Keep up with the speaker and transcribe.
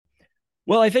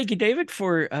Well, I thank you, David,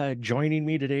 for joining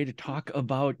me today to talk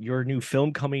about your new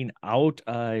film coming out.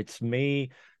 It's May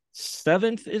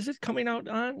 7th. Is it coming out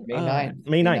on May 9th.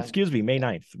 May May 9th? 9th. Excuse me, May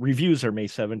Yeah, 9th. Reviews are May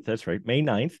 7th. That's right, May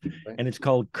 9th. right. And it's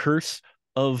called Curse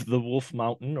of the Wolf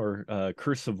Mountain or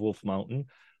Curse of Wolf Mountain.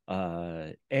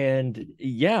 And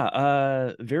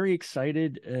yeah, very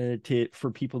excited to for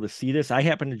people to see this. I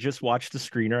happen to just watch the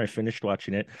screener. I finished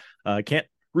watching it. Can't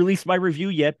release my review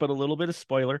yet, but a little bit of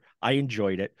spoiler. I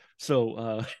enjoyed it.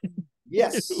 So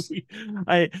Yes.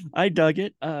 I dug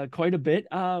it quite a bit.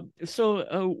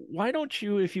 Why don't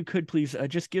you, if you could please,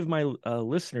 just give my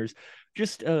listeners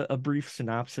just a brief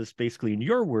synopsis, basically in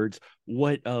your words,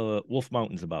 what Wolf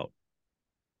Mountain's about.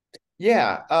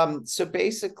 Yeah. So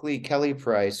basically, Kelly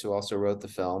Price, who also wrote the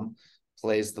film,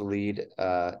 plays the lead,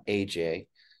 AJ,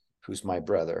 who's my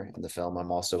brother in the film.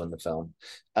 I'm also in the film.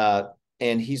 Uh,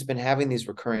 and he's been having these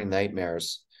recurring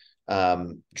nightmares,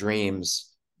 dreams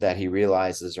that he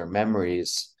realizes are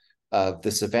memories of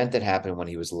this event that happened when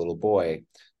he was a little boy,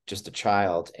 just a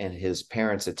child, and his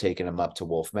parents had taken him up to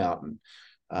Wolf Mountain.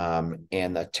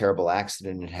 And a terrible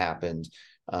accident had happened.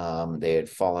 They had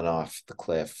fallen off the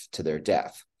cliff to their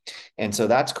death. And so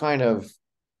that's kind of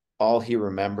all he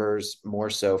remembers,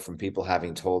 more so from people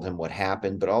having told him what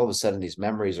happened. But all of a sudden, these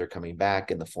memories are coming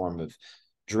back in the form of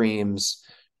dreams.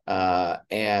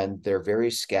 And they're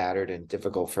very scattered and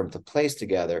difficult for him to place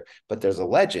together. But there's a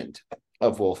legend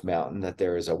of Wolf Mountain that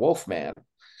there is a wolf man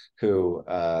who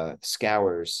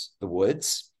scours the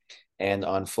woods. And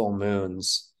on full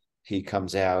moons, he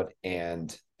comes out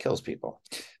and kills people.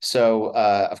 So,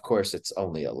 of course, it's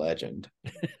only a legend.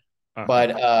 Uh-huh.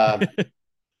 But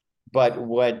but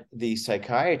what the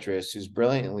psychiatrist, who's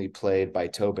brilliantly played by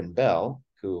Tobin Bell,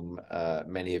 whom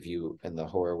many of you in the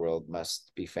horror world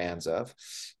must be fans of,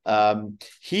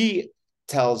 he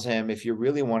tells him, if you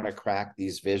really want to crack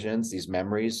these visions, these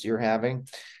memories you're having,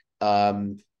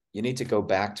 um, you need to go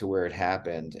back to where it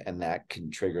happened, and that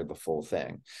can trigger the full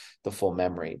thing, the full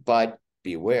memory. But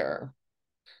beware,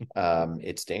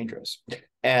 it's dangerous.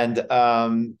 And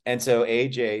so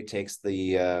AJ takes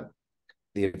the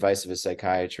advice of his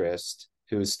psychiatrist,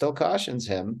 who still cautions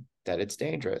him that it's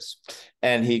dangerous.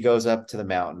 And he goes up to the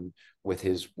mountain with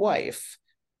his wife.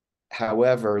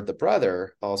 However, the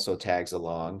brother also tags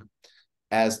along,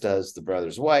 as does the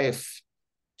brother's wife,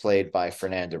 played by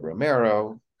Fernanda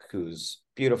Romero, who's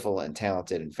beautiful and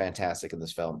talented and fantastic in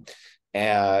this film.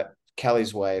 Uh,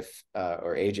 Kelly's wife,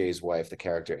 or AJ's wife, the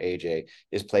character AJ,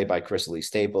 is played by Chrysalie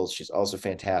Staples. She's also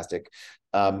fantastic.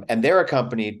 And they're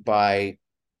accompanied by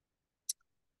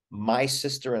my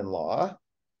sister-in-law,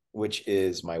 which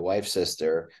is my wife's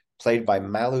sister, played by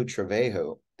Malu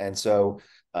Trevejo. And so,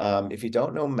 if you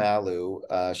don't know Malu,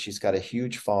 she's got a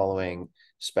huge following,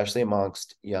 especially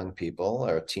amongst young people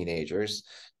or teenagers.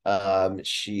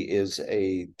 She is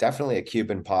a definitely a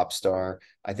Cuban pop star.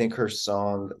 I think her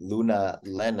song Luna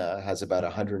Lena has about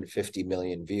 150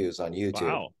 million views on YouTube.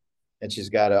 Wow. And she's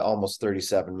got almost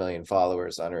 37 million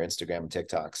followers on her Instagram and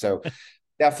TikTok. So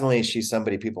definitely she's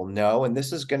somebody people know, and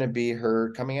this is going to be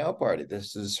her coming out party.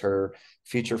 This is her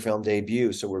feature film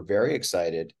debut, so we're very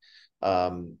excited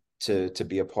to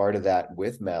be a part of that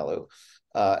with Malu.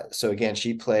 So again,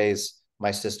 she plays my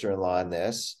sister-in-law in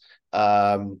this,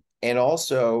 and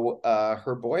also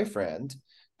her boyfriend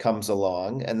comes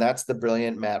along, and that's the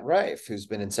brilliant Matt Rife, who's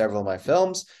been in several of my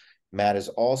films. Matt is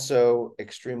also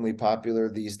extremely popular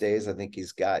these days. I think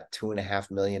he's got 2.5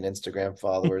 million Instagram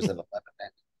followers and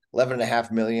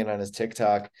 11.5 million on his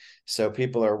TikTok. So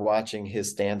people are watching his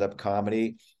stand-up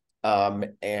comedy.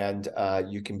 And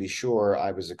you can be sure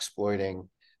I was exploiting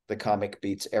the comic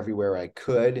beats everywhere I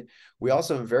could. We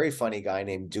also have a very funny guy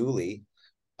named Dooley,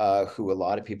 who a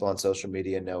lot of people on social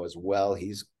media know as well.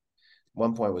 He's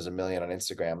one point was 1 million on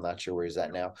Instagram. I'm not sure where he's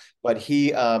at now, but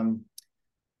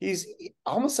he's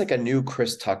almost like a new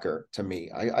Chris Tucker to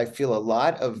me. I feel a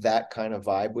lot of that kind of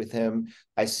vibe with him.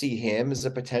 I see him as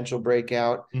a potential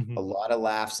breakout, a Mhm. lot of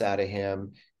laughs out of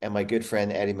him. And my good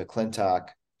friend Eddie McClintock,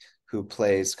 who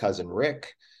plays cousin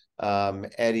Rick.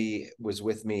 Eddie was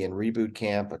with me in Reboot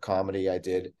Camp, a comedy I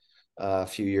did a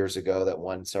few years ago that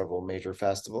won several major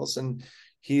festivals. And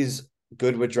he's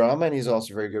good with drama, and he's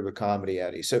also very good with comedy,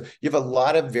 Eddie. So you have a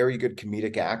lot of very good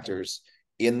comedic actors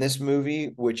in this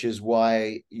movie, which is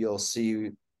why you'll see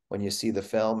when you see the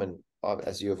film, and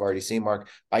as you have already seen, Mark,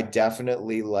 I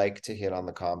definitely like to hit on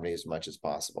the comedy as much as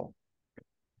possible.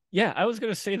 Yeah, I was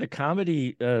gonna say the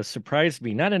comedy surprised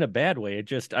me, not in a bad way. It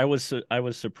just I was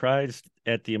surprised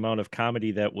at the amount of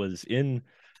comedy that was in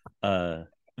uh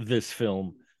this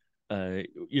film.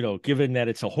 given that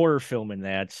it's a horror film in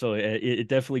that, so it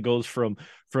definitely goes from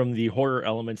the horror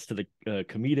elements to the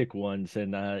comedic ones,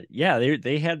 and yeah,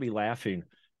 they had me laughing,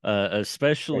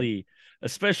 especially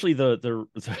the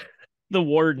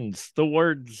wardens. The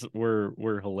wardens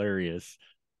were hilarious.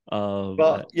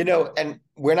 Well, and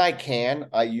when I can,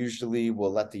 I usually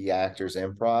will let the actors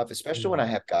improv, especially when mm, I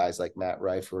have guys like Matt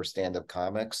Rife who are stand-up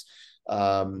comics.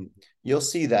 Um, you'll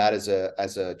see that as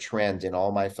a trend in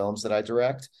all my films that I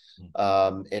direct.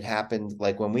 mm, It happened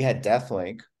like when we had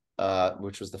Deathlink,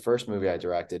 which was the first movie I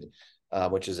directed,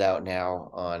 which is out now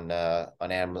on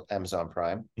Amazon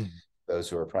Prime. mm. Those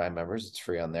who are Prime members, it's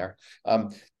free on there.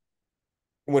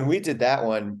 When we did that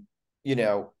one, you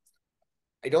know,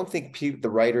 I don't think the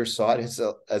writers saw it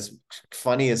as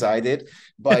funny as I did,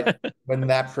 but when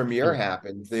that premiere Sure,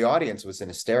 happened, the audience was in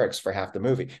hysterics for half the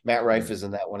movie. Matt Rife sure, is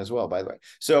in that one as well, by the way.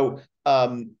 So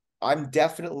I'm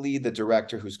definitely the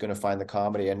director who's going to find the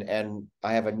comedy, and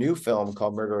I have a new film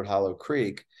called Murder at Hollow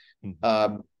Creek, mm.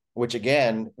 um, which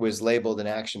again was labeled an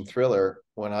action thriller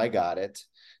when I got it.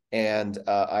 And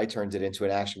I turned it into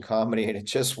an action comedy, and it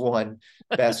just won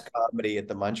Best Comedy at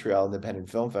the Montreal Independent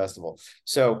Film Festival.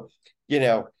 So, you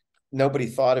know, nobody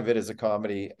thought of it as a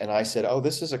comedy. And I said, "Oh,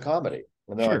 this is a comedy."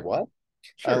 And they're like, Sure, "What?"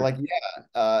 I'm sure, like,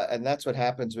 "Yeah." And that's what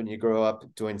happens when you grow up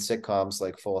doing sitcoms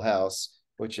like Full House,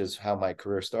 which is how my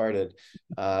career started.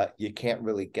 You can't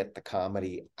really get the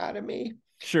comedy out of me.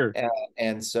 sure. Uh,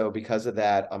 and so because of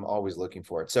that, I'm always looking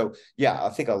for it. So yeah, I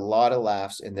think a lot of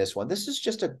laughs in this one. This is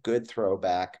just a good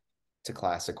throwback to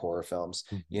classic horror films.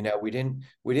 Mhm.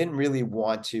 We didn't really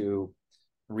want to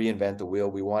reinvent the wheel.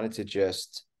 We wanted to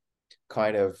just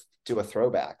kind of do a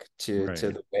throwback to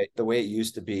Right. the way it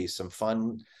used to be. Some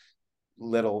fun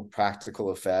little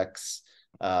practical effects,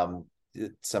 um,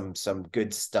 some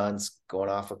good stunts going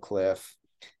off a cliff,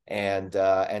 and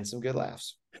some good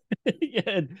laughs.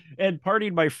 Yeah, and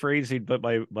pardon my phrasing, but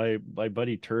my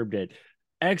buddy termed it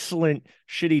excellent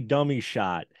shitty dummy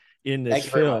shot in this Thank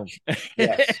you very film. much.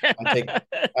 Yes,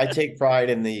 I take pride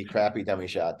in the crappy dummy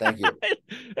shot. Thank you.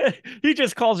 He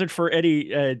just calls it for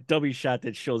any dummy shot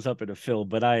that shows up in a film,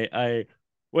 but I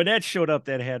when that showed up,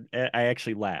 that had I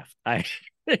actually laughed. I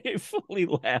fully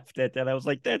laughed at that. I was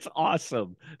like, "That's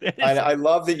awesome. That I, is I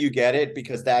love that you get it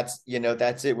because that's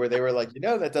it where they were like,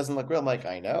 that doesn't look real. I'm like,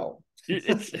 I know.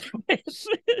 it's."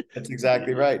 That's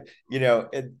exactly right.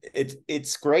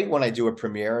 It's great when I do a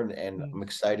premiere, and I'm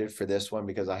excited for this one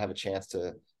because I have a chance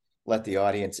to let the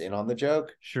audience in on the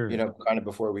joke, Sure. kind of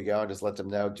before we go, and just let them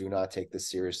know, do not take this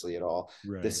seriously at all.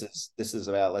 This Right. is this is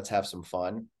about, let's have some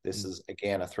fun. This Mm. is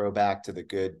again a throwback to the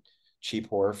good cheap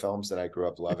horror films that I grew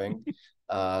up loving.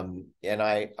 And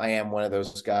I am one of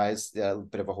those guys, a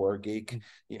bit of a horror geek,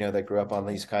 that grew up on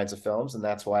these kinds of films, and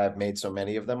that's why I've made so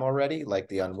many of them already, like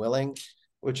The Unwilling,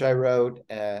 which I wrote,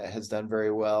 has done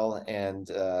very well, and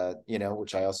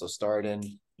which I also starred in,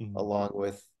 Mm. along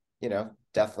with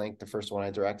Deathlink, the first one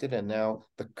I directed, and now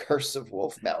The Curse of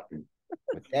Wolf Mountain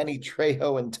with Danny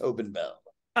Trejo and Tobin Bell.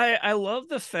 I love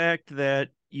the fact that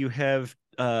you have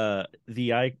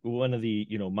the one of the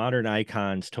modern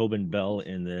icons, Tobin Bell,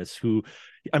 in this, who,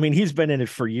 I mean, he's been in it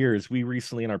for years. We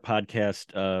recently in our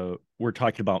podcast we're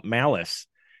talking about Malice,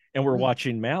 and we're Mm.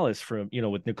 watching Malice from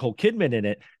with Nicole Kidman in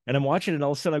it, and I'm watching it, and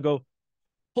all of a sudden I go,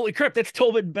 holy crap, that's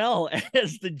Tobin Bell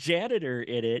as the janitor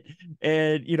in it.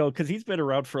 And because he's been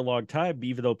around for a long time,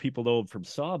 even though people know him from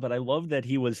Saw, but I love that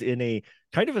he was in a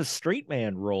kind of a straight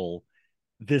man role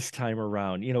this time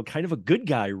around, kind of a good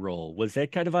guy role. Was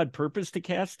that kind of on purpose to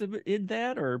cast him in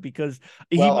that, or because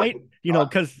he Well, might,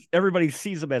 because everybody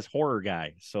sees him as horror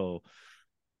guy? So,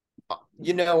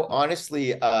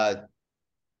 honestly,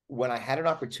 when I had an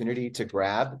opportunity to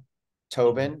grab mhm,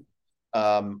 Tobin,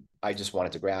 I just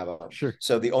wanted to grab him. sure.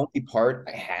 So the only part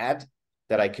I had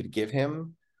that I could give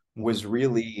him Mhm, was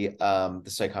really the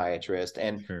psychiatrist.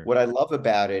 And sure. what I love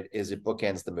about it is it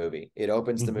bookends the movie. It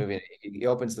opens the Mhm, movie, he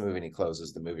opens the movie and he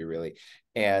closes the movie really.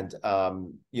 And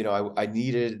I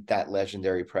needed that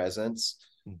legendary presence.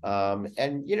 mhm,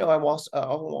 And I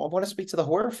want to speak to the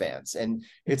horror fans. And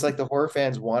it's like the horror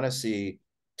fans want to see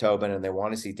Tobin, and they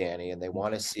want to see Danny, and they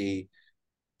want to see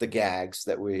the gags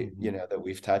that mhm.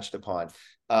 we've touched upon.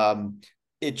 Um,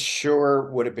 it sure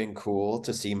would have been cool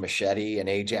to see Machete and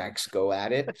Ajax go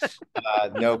at it,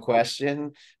 no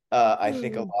question. I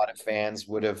think a lot of fans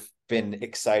would have been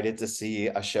excited to see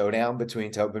a showdown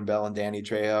between Tobin Bell and Danny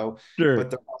Trejo, Sure. but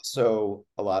they're also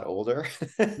a lot older.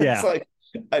 It's Yeah. like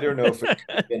I don't know if it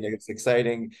could have been as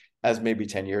exciting as maybe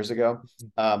 10 years ago.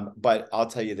 But I'll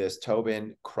tell you this,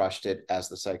 Tobin crushed it as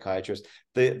the psychiatrist.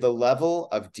 The level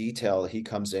of detail he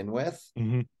comes in with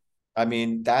Mhm. I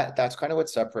mean, that's kind of what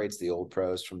separates the old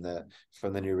pros from the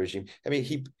new regime. I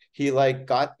mean, he like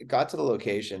got to the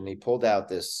location and he pulled out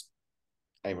this,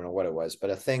 I don't even know what it was, but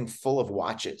a thing full of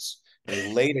watches. And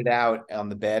he laid it out on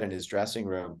the bed in his dressing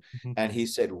room. And he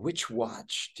said, "Which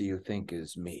watch do you think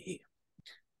is me?" I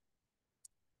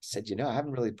said, I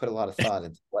haven't really put a lot of thought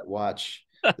into what watch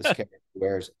this character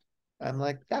wears. I'm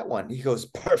like, that one. He goes,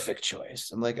 "Perfect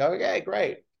choice." I'm like, okay,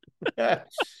 great.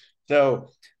 So,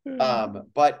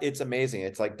 but it's amazing.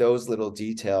 It's like those little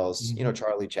details. Mhm.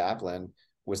 Charlie Chaplin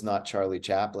was not Charlie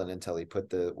Chaplin until he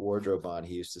put the wardrobe on,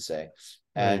 he used to say.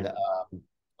 Right. And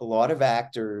a lot of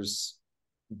actors,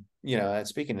 and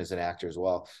speaking as an actor as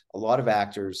well, a lot of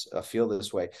actors feel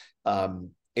this way.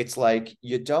 It's like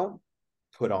you don't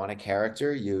put on a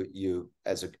character. You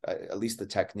as at least the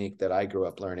technique that I grew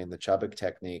up learning, the Chubbuck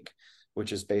technique,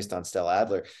 which is based on Stella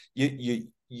Adler. You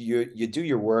do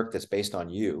your work that's based on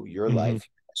your Mhm. life,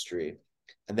 your history,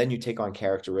 and then you take on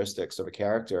characteristics of a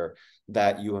character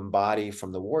that you embody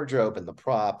from the wardrobe and the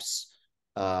props.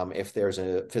 If there's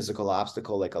a physical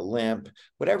obstacle like a limp,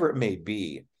 whatever it may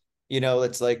be,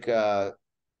 it's like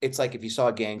if you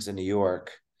saw Gangs in New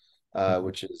York, Mhm.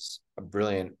 which is a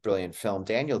brilliant, brilliant film.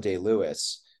 Daniel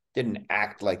Day-Lewis didn't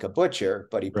act like a butcher,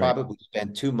 but he Right. probably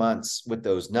spent 2 months with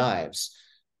those knives,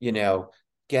 you know,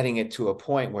 getting it to a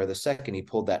point where the second he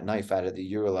pulled that knife out of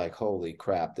you were like, holy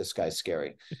crap, this guy's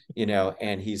scary,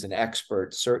 and he's an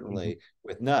expert, Mhm. certainly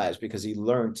with knives, because he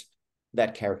learned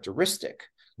that characteristic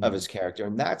of Mhm. his character.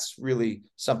 And that's really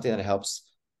something that helps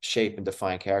shape and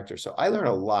define character. So I learned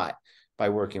a lot by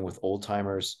working with old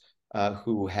timers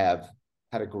who have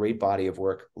had a great body of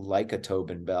work like a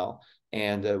Tobin Bell.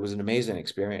 And it was an amazing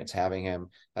experience having him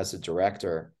as a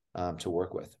director to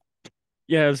work with.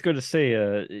 Yeah, I was going to say,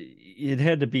 it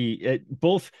had to be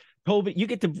both Tobin. You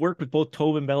get to work with both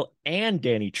Tobin Bell and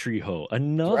Danny Trejo, That's right.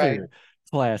 another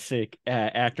classic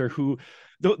actor who.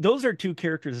 Those are two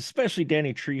characters, especially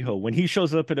Danny Trejo. When he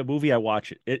shows up in a movie, I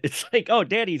watch it. It's like, oh,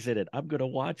 Danny's in it. I'm gonna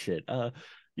watch it.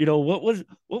 What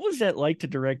was that like to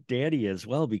direct Danny as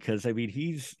well? Because I mean,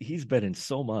 he's been in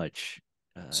so much.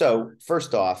 So,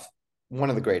 first off, one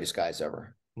of the greatest guys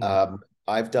ever. Mhm.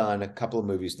 I've done a couple of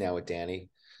movies now with Danny.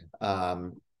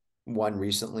 Um, One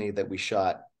recently that we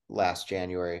shot last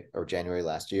January or January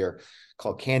last year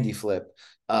called Candy Flip,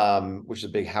 which is a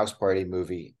big house party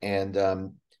movie. And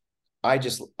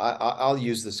I'll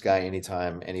use this guy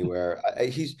anytime, anywhere.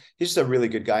 He's just a really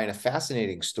good guy and a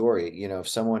fascinating story, of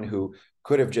someone who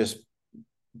could have just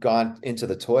gone into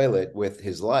the toilet with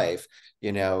his life,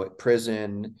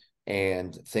 prison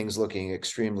and things looking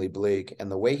extremely bleak.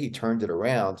 And the way he turned it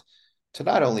around to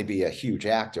not only be a huge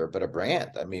actor, but a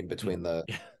brand. I mean, between Mhm.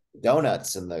 the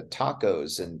donuts and the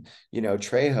tacos and,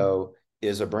 Trejo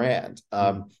is a brand.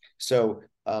 Mhm.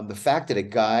 The fact that a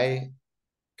guy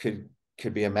could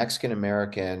could be a Mexican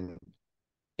American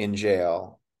in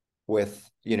jail with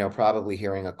probably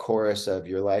hearing a chorus of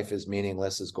 "your life is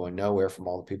meaningless" is going nowhere from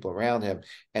all the people around him,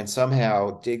 and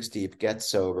somehow digs deep, gets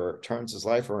sober, turns his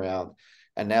life around,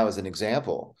 and now is an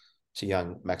example to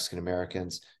young Mexican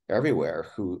Americans everywhere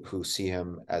who see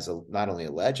him as not only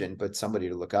a legend but somebody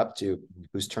to look up to,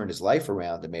 who's turned his life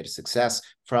around and made a success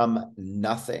from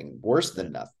nothing, worse Yeah.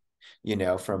 than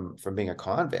nothing, from being a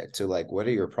convict to, like, what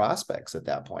are your prospects at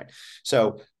that point?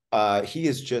 So he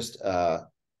is just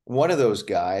one of those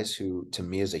guys who, to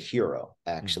me, is a hero,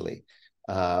 Mhm. actually,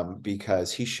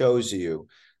 because he shows you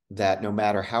that no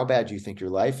matter how bad you think your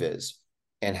life is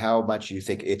and how much you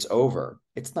think it's over,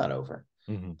 it's not over.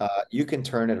 Mhm. You can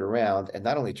turn it around, and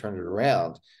not only turn it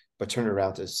around, but turn it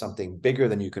around to something bigger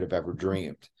than you could have ever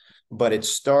dreamed. But it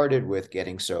started with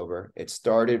getting sober. It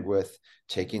started with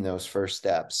taking those first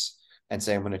steps and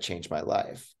saying, "I'm going to change my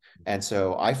life." And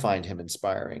so I find him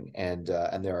inspiring, and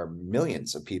there are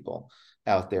millions of people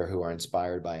out there who are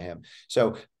inspired by him.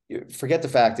 So forget the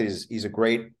fact that he's a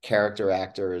great character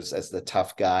actor as the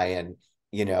tough guy, and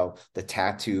the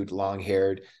tattooed,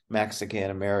 long-haired Mexican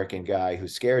American guy who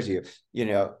scares you.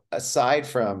 Aside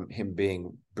from him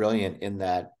being brilliant in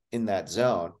that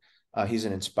zone, he's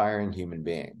an inspiring human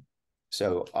being.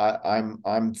 So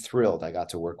I'm thrilled I got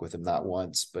to work with him not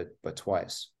once but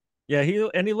twice. Yeah,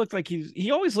 he looked like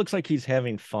he always looks like he's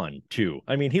having fun too.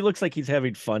 I mean, he looks like he's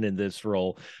having fun in this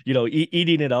role,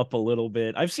 eating it up a little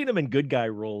bit. I've seen him in good guy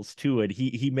roles too, and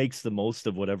he makes the most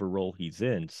of whatever role he's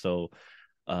in. So,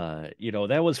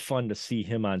 that was fun to see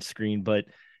him on screen, but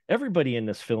everybody in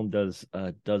this film does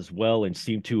well and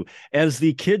seem to, as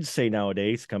the kids say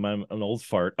nowadays, come on, an old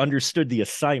fart, understood the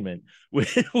assignment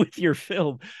with your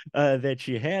film that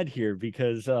you had here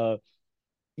because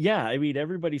yeah, I mean,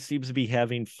 everybody seems to be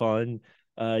having fun.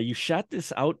 You shot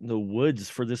this out in the woods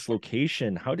for this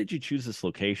location. How did you choose this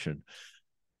location?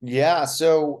 Yeah,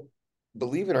 so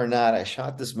believe it or not, I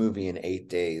shot this movie in 8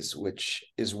 days, which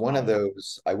is one of Wow.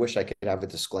 those. I wish I could have a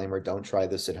disclaimer, don't try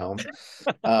this at home.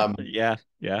 Um, Yeah,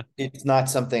 yeah. it's not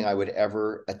something I would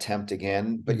ever attempt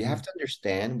again, but you have Hmm. to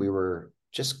understand we were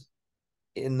just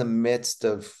in the midst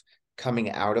of coming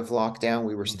out of lockdown.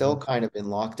 We were still Hmm. kind of in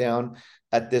lockdown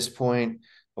at this point.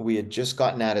 We had just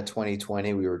gotten out of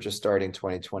 2020. We were just starting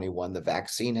 2021. The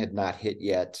vaccine had not hit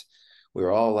yet. We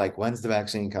were all like, when's the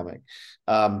vaccine coming?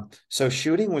 So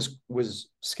shooting was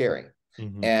scary.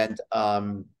 Hmm. And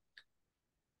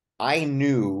I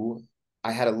knew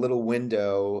I had a little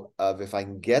window of if I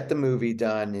can get the movie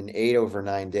done in 8 over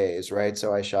 9 days, right?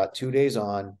 So I shot 2 days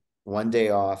on, 1 day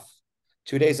off,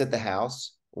 2 days at the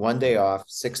house, 1 day off,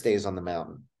 6 days on the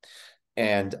mountain.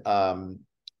 And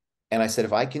and I said,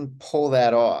 if I can pull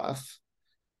that off,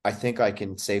 I think I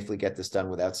can safely get this done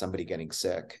without somebody getting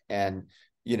sick. And,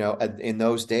 in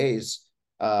those days,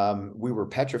 we were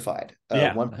petrified.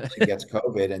 Yeah. One person gets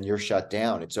COVID and you're shut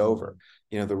down, it's over.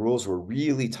 Hmm. The rules were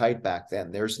really tight back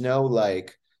then. There's no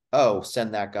like, oh,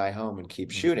 send that guy home and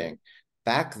keep Hmm. shooting.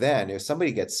 Back then, if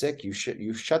somebody gets sick, you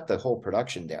shut the whole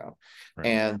production down. Right.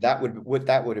 And that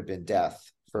would have been death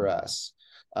for Hmm. us.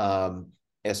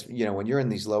 As when you're in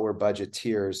these lower budget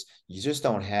tiers, you just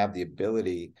don't have the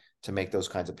ability to make those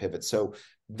kinds of pivots. So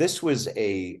this was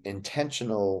a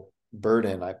intentional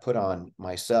burden I put on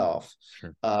myself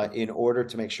Sure. in order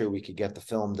to make sure we could get the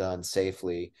film done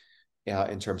safely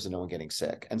in terms of no one getting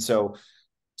sick. And so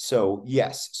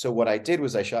yes. So what I did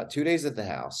was I shot 2 days at the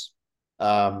house,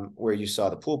 where you saw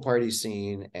the pool party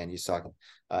scene and you saw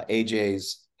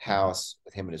AJ's Hmm. house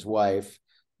with him and his wife,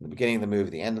 the beginning of the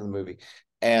movie, the end of the movie,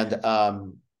 and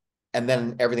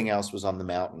then everything else was on the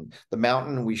mountain. The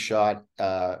mountain we shot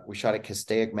at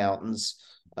Castaic Mountains,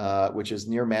 which is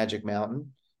near Magic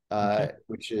Mountain, Okay.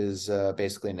 which is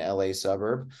basically an LA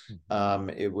suburb. Hmm.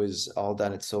 It was all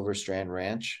done at Silver Strand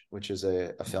Ranch, which is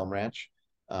a film Hmm. ranch.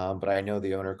 But I know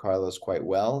the owner Carlos quite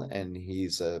well, and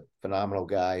he's a phenomenal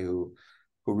guy who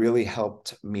really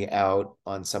helped me out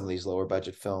on some of these lower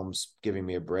budget films, giving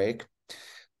me a break.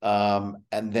 And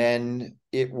then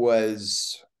it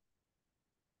was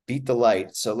beat the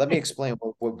light. So let me explain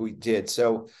what we did.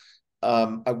 So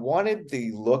I wanted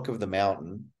the look of the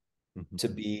mountain Hmm. to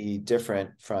be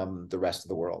different from the rest of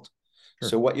the world. Sure.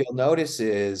 So what you'll notice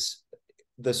is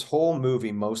this whole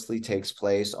movie mostly takes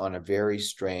place on a very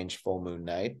strange full moon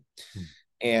night. Hmm.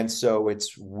 And so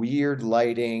it's weird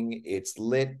lighting, it's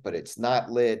lit, but it's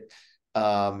not lit.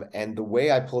 And the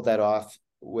way I pulled that off,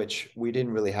 which we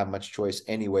didn't really have much choice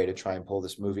anyway to try and pull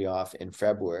this movie off in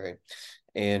February,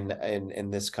 in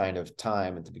this kind of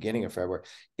time at the beginning of February,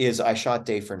 is I shot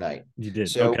day for night. You did.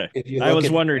 So Okay. if you I look was at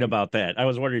the wondering about that. I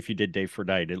was wondering if you did day for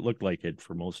night. It looked like it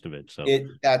for most of it. So,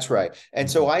 that's right. And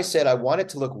so hmm. I said I want it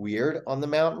to look weird on the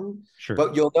mountain, Sure.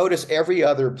 but you'll notice every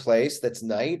other place that's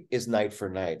night is night for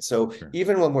night. So Sure.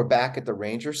 even when we're back at the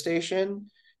ranger station,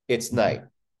 it's Hmm. night.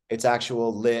 It's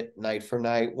actual lit night for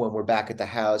night. When we're back at the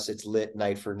house, it's lit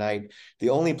night for night. The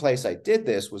only place I did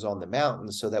this was on the mountain,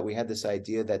 so that we had this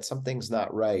idea that something's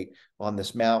not right on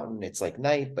this mountain. It's like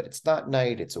night, but it's not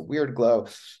night. It's a weird glow.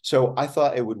 So I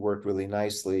thought it would work really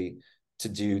nicely to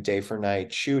do day for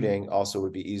night shooting. Also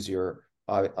would be easier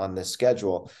on this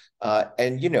schedule.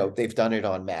 And they've done it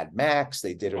on Mad Max.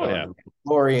 They did it Oh on yeah. The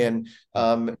Mandalorian.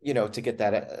 Hmm. To get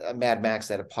that Mad Max,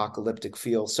 that apocalyptic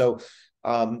feel. So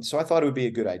I thought it would be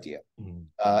a good idea. Hmm.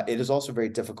 It is also very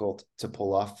difficult to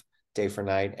pull off day for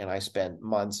night, and I spent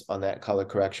months on that color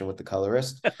correction with the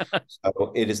colorist.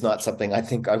 So it is not something I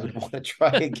think I would want to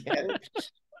try again.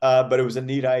 But it was a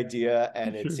neat idea,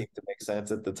 and it Sure. seemed to make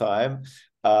sense at the time.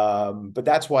 But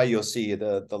that's why you'll see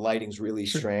the lighting's really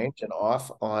Sure. strange and off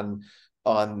on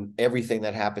everything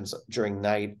that happens during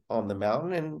night on the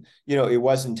mountain. And it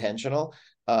was intentional.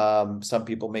 Some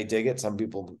people may dig it, some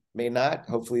people may not.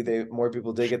 Hopefully, more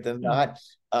people dig it than Yeah.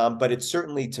 not. But it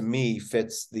certainly, to me,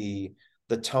 fits the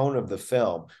tone of the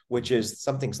film, which Hmm. is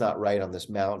something's not right on this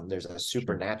mountain. There's a Sure.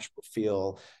 supernatural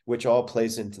feel, which all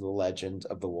plays into the legend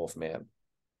of the Wolfman.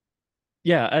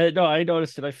 Yeah, no, I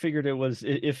noticed it. I figured it was,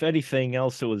 if anything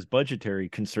else, it was budgetary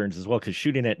concerns as well. Because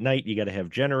shooting at night, you got to have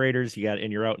generators.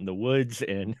 And you're out in the woods,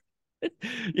 and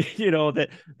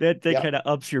that Yeah. kind of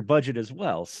ups your budget as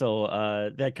well. So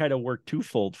that kind of worked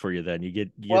twofold for you. Then you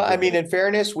get Well, I the mean, in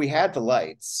fairness, we had the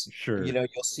lights. sure, You'll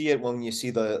see it when you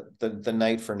see the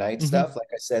night for night hmm, stuff. Like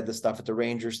I said, the stuff at the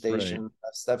ranger right, station,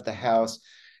 stuff at the house,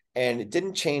 and it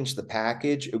didn't change the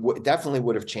package. Definitely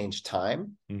would have changed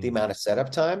time, the hmm, amount of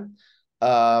setup time.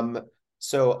 Um,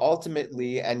 So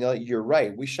ultimately, and you're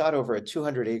right, we shot over a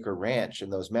 200-acre ranch in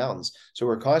those mountains. So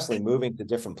we're constantly moving to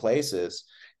different places.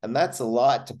 And that's a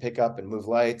lot to pick up and move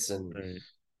lights and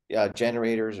Right.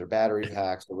 generators or battery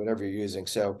packs or whatever you're using.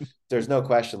 So there's no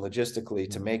question logistically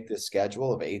to make this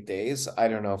schedule of 8 days. I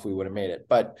don't know if we would have made it,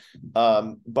 but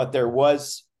there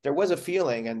was a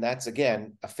feeling, and that's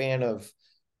again a fan of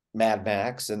Mad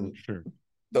Max and Sure.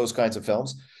 those kinds of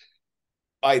films.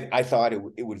 I thought it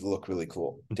would look really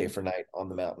cool day for night on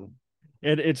the mountain.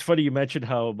 And it's funny you mentioned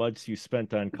how much you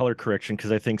spent on color correction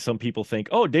because I think some people think,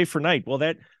 oh, day for night. Well,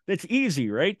 that's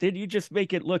easy, right? Then you just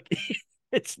make it look.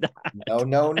 It's not. No,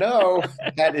 no, no.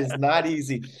 That is not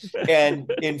easy.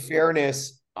 And in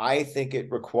fairness, I think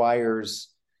it requires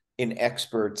an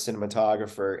expert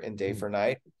cinematographer in day for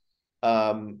night,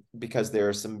 because there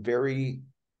are some very,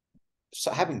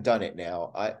 so having done it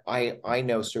now, I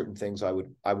know certain things I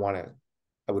would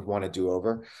want to do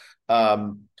over.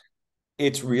 Um,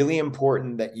 it's really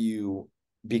important that you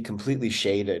be completely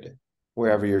shaded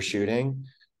wherever you're shooting,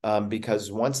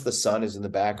 because once the sun is in the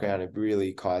background, it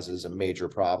really causes a major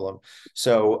problem.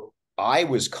 So I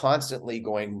was constantly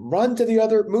going, run to the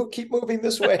other, move, keep moving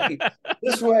this way,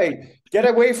 get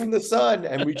away from the sun.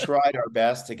 And we tried our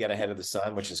best to get ahead of the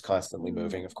sun, which is constantly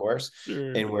moving, of course,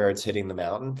 Sure. and where it's hitting the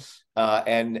mountain.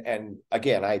 And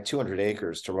again, I had 200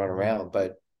 acres to run around,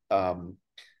 but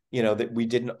that we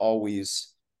didn't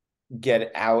always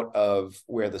get out of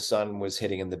where the sun was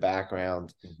hitting in the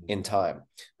background in time.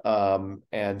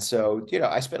 And so,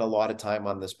 I spent a lot of time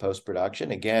on this post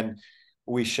production. Again,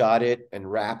 we shot it and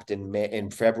wrapped in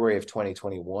February of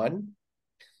 2021,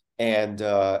 and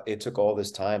it took all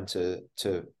this time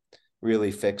to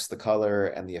really fix the color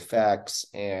and the effects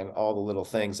and all the little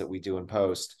things that we do in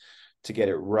post to get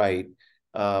it right.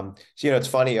 So it's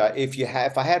funny,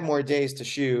 if I had more days to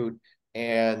shoot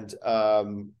and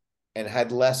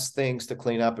had less things to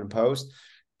clean up and post,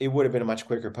 it would have been a much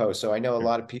quicker post. So I know a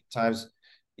lot of times,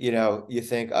 you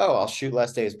think, oh, I'll shoot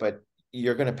less days, but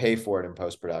you're going to pay for it in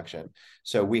post production.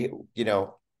 So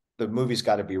the movie's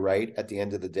got to be right at the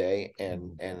end of the day,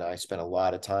 and I spent a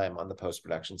lot of time on the post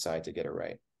production side to get it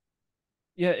right.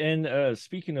 Yeah, and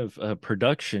speaking of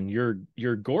production,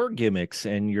 your gore gimmicks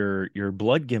and your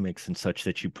blood gimmicks and such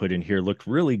that you put in here looked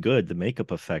really good. The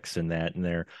makeup effects in that and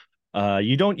there.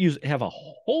 You don't have a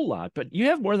whole lot, but you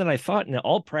have more than I thought, and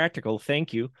all practical.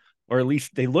 Thank you, or at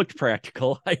least they looked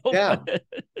practical. I hope. Yeah.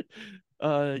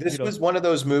 This was one of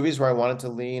those movies where I wanted to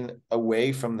lean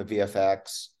away from the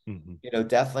VFX. Mhm.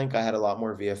 Deathlink, I had a lot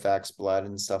more VFX, blood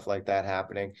and stuff like that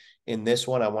happening. In this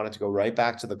one, I wanted to go right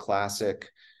back to the classic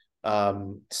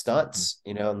stunts,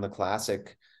 and the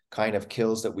classic kind of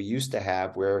kills that we used to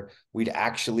have, where we'd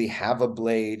actually have a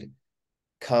blade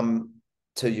come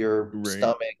to your Right.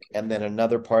 stomach and then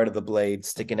another part of the blade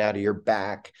sticking out of your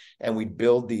back, and we'd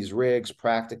build these rigs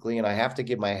practically. And I have to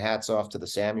give my hats off to the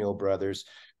Samuel brothers,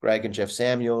 Greg and Jeff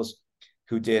Samuels,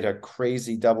 who did a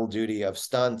crazy double duty of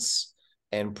stunts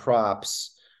and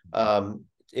props,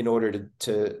 in order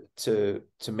to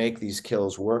make these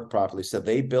kills work properly. So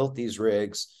they built these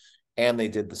rigs and they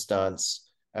did the stunts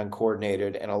and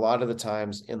coordinated. And a lot of the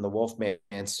times in the Wolfman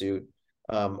suit,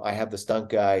 I had the stunt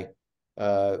guy,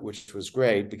 which was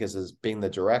great because as being the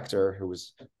director who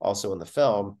was also in the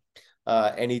film,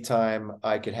 anytime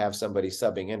I could have somebody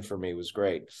subbing in for me was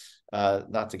great.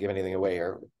 Not to give anything away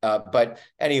here. But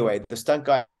anyway, the stunt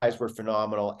guys were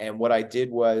phenomenal. And what I did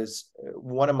was,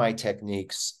 one of my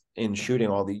techniques in shooting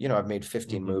all I've made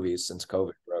 15 movies since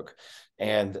COVID broke.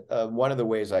 And one of the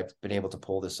ways I've been able to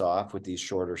pull this off with these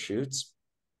shorter shoots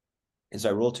is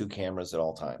I roll two cameras at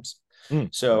all times.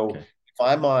 So Okay. if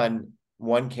I'm on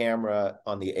one camera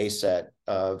on the A set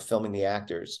filming the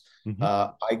actors,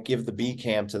 I give the B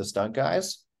cam to the stunt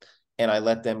guys and I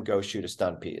let them go shoot a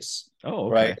stunt piece. Oh,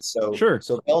 Right. okay. So Sure.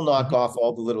 they'll knock off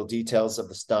all the little details of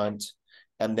the stunt,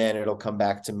 and then it'll come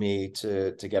back to me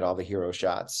to get all the hero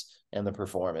shots and the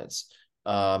performance.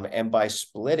 And by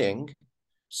splitting,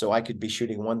 so I could be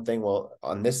shooting one thing while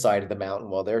on this side of the mountain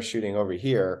while they're shooting over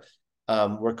here.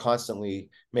 We're constantly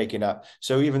making up.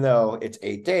 So even though it's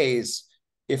 8 days,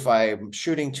 if I'm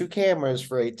shooting two cameras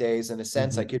for 8 days, in a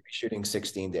sense, I could be shooting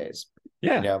 16 days.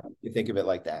 Yeah. You think of it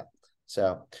like that.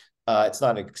 So it's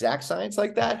not an exact science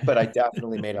like that, but I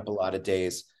definitely made up a lot of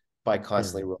days by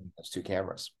constantly Sure. rolling those two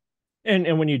cameras.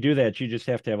 And when you do that, you just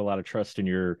have to have a lot of trust in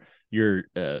your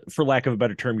for lack of a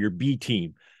better term, your B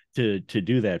team to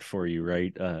do that for you,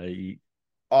 right?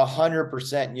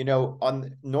 100%.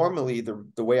 On normally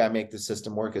the way I make the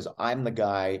system work is I'm the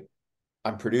guy,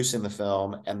 I'm producing the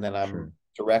film, and then I'm Sure.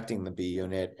 directing the B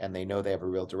unit, and they know they have a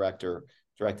real director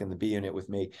directing the B unit with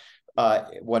me.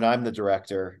 When I'm the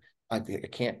director, I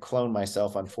can't clone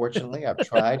myself, unfortunately. I've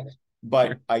tried, but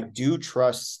Sure. I do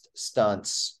trust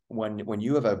stunts when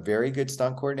you have a very good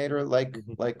stunt coordinator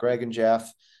Mhm. like Greg and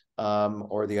Jeff,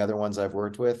 or the other ones I've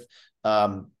worked with.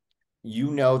 Um,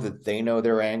 you know that they know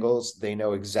their angles, they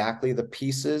know exactly the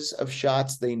pieces of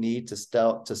shots they need to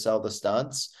sell the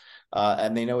stunts.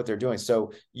 And they know what they're doing.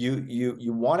 So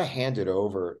you want to hand it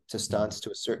over to Mhm. stunts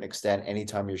to a certain extent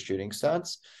anytime you're shooting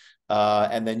stunts.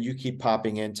 And then you keep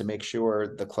popping in to make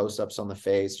sure the close-ups on the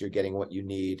face, you're getting what you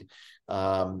need.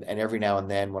 And every now and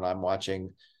then when I'm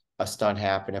watching a stunt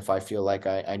happen, if I feel like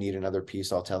I need another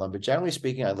piece, I'll tell them. But generally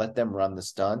speaking, I let them run the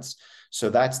stunts. So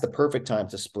that's the perfect time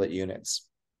to split units.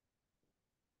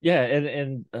 Yeah,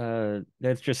 and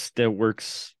that's just that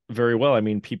works very well. I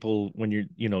mean, people when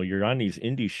you're on these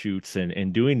indie shoots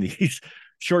and doing these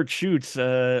short shoots,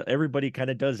 everybody kind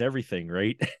of does everything,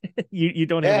 right? You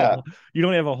don't have a Yeah, you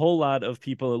don't have a whole lot of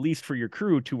people, at least for your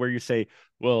crew, to where you say,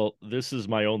 well, this is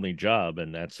my only job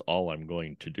and that's all I'm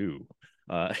going to do.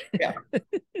 Uh, yeah,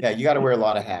 yeah. You got to wear a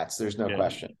lot of hats. There's no yeah.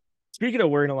 question. Speaking of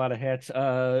wearing a lot of hats,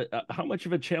 how much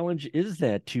of a challenge is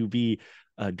that to be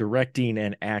directing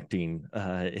and acting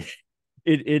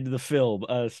in the film?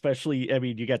 Especially, I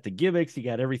mean, you got the gimmicks, you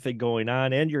got everything going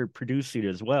on, and you're producing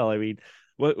as well. I mean,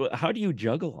 how do you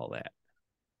juggle all that?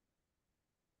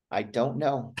 I don't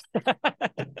know.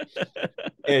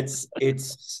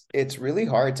 It's really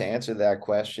hard to answer that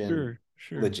question Sure,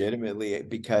 sure. legitimately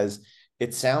because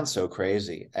it sounds so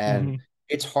crazy, and Hmm.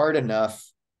 it's hard enough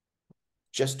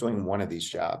just doing one of these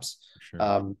jobs. Sure.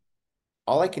 Um,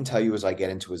 all I can tell you is I get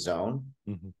into a zone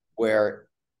Hmm. where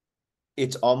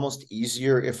it's almost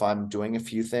easier if I'm doing a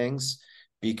few things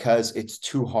because it's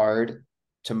too hard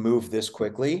to move this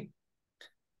quickly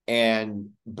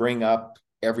and bring up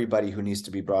everybody who needs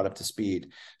to be brought up to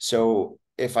speed. So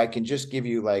if I can just give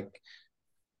you like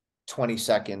 20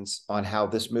 seconds on how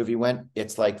this movie went,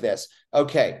 it's like this.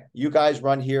 Okay, you guys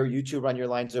run here. You two run your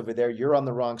lines over there. You're on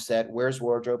the wrong set. Where's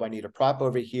wardrobe? I need a prop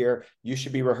over here. You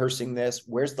should be rehearsing this.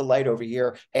 Where's the light over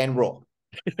here? And roll.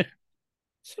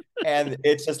 And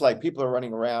it's just like people are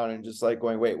running around and just like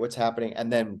going, wait, what's happening?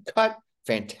 And then cut.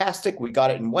 Fantastic. We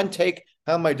got it in one take.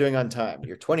 How am I doing on time?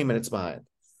 You're 20 minutes behind.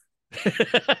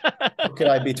 How could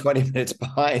I be 20 minutes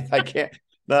behind? I can't,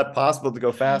 not possible to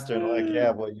go faster. And like, yeah,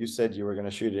 well, you said you were going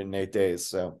to shoot it in 8 days.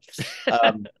 So,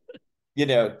 um,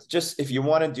 just if you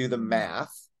want to do the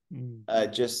math,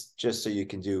 just so you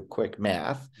can do quick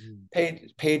math,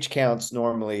 page counts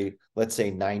normally, let's say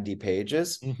 90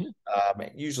 pages, Hmm.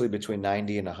 usually between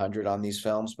 90 and 100 on these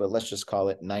films, but let's just call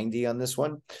it 90 on this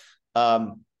one.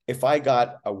 If I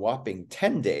got a whopping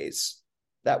 10 days,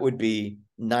 that would be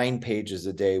 9 pages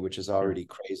a day, which is Sure. already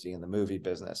crazy in the movie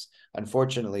business.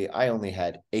 Unfortunately, I only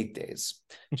had 8 days,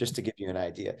 just to give you an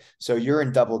idea. So you're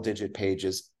in double digit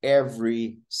pages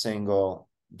every single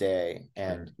day,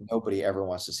 and Sure. nobody ever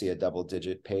wants to see a double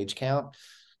digit page count.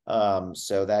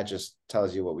 So that just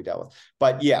tells you what we dealt with.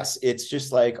 But yes, it's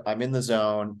just like I'm in the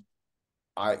zone.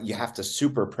 You have to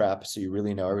super prep so you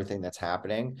really know everything that's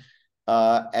happening.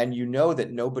 And you know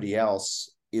that nobody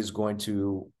else is going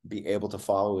to be able to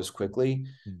follow as quickly.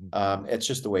 Mhm. It's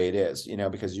just the way it is,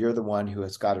 because you're the one who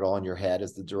has got it all in your head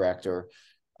as the director.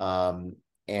 Um,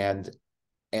 and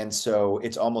and so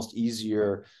it's almost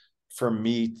easier for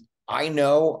me. I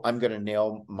know I'm going to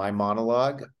nail my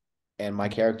monologue, and my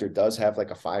character does have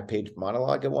like a 5 page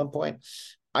monologue at one point.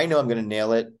 I know I'm going to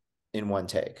nail it in one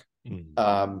take. Mhm.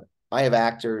 um, I have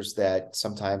actors that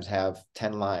sometimes have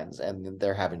 10 lines and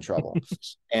they're having trouble.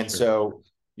 And Sure. so,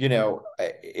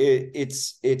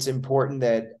 it's important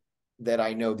that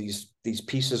I know these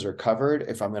pieces are covered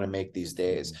if I'm going to make these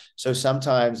days. Mhm. So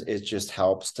sometimes it just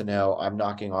helps to know I'm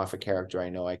knocking off a character I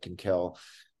know I can kill.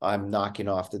 I'm knocking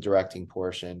off the directing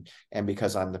portion. And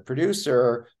because I'm the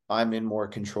producer, I'm in more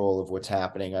control of what's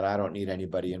happening and I don't need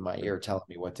anybody in my Sure. ear telling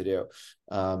me what to do.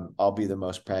 I'll be the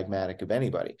most pragmatic of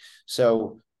anybody.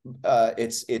 So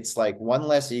it's like one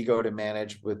less ego to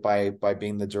manage with by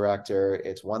being the director.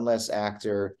 It's one less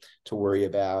actor to worry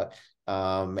about.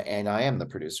 And I am the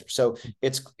producer. So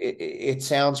it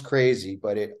sounds crazy,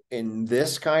 but in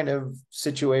this kind of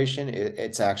situation,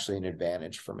 it's actually an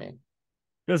advantage for me.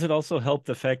 Does it also help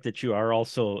the fact that you are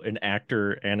also an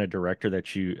actor and a director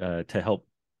that you to help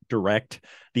direct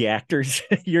the actors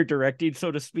you're directing,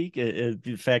 so to speak?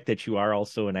 The fact that you are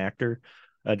also an actor,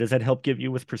 does that help give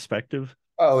you with perspective?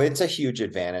 Oh, it's a huge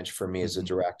advantage for me as a Mhm.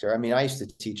 director. I mean, I used to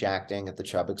teach acting at the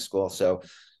Chubbuck School, so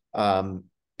um,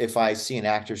 if I see an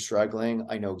actor struggling,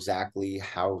 I know exactly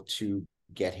how to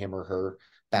get him or her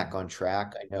back Mhm. on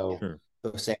track. I know Sure.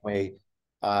 the same way.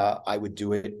 I would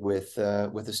do it with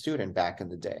a student back in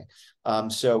the day.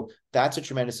 So that's a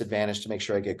tremendous advantage to make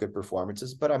sure I get good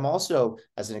performances. But I'm also,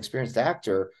 as an experienced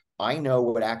actor, I know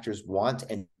what actors want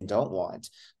and don't want.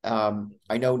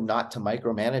 I know not to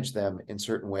micromanage them in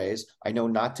certain ways. I know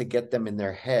not to get them in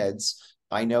their heads.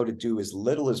 I know to do as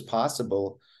little as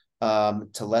possible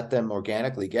to let them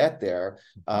organically get there,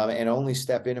 and only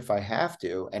step in if I have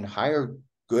to, and hire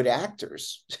good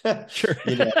actors. Sure.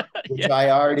 you know, which Yeah. I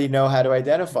already know how to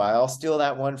identify. I'll steal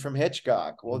that one from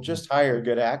Hitchcock. We'll Mhm. just hire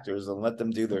good actors and let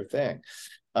them do their thing.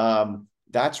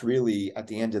 That's really, at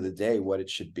the end of the day, what it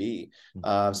should be.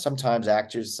 Sometimes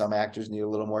some actors need a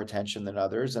little more attention than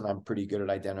others, and I'm pretty good at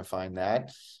identifying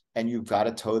that. And you've got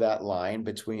to toe that line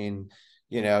between,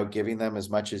 giving them as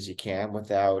much as you can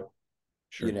without,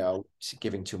 Sure.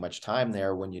 giving too much time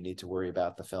there when you need to worry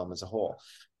about the film as a whole.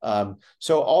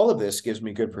 So all of this gives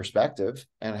me good perspective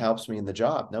and helps me in the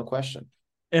job, no question.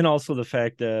 And also the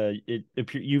fact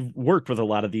you've worked with a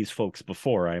lot of these folks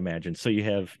before, I imagine. So you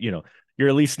have, you're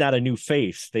at least not a new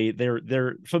face.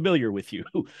 They're familiar with you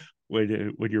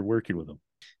when you're working with them.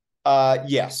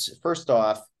 Yes. First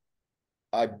off,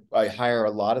 I hire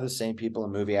a lot of the same people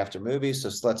in movie after movie. So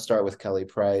let's start with Kelly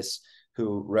Price,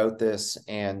 who wrote this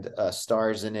and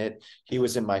stars in it. He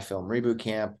was in my film Reboot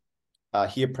Camp.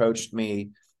 He approached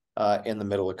me in the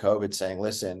middle of COVID saying,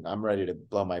 listen, I'm ready to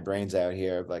blow my brains out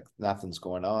here. Like nothing's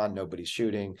going on. Nobody's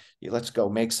shooting. Let's go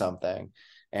make something.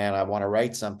 And I want to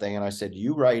write something. And I said,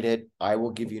 you write it. I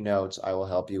will give you notes. I will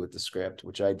help you with the script,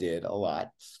 which I did a lot.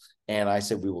 And I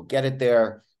said, we will get it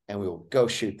there and we will go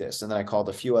shoot this. And then I called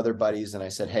a few other buddies and I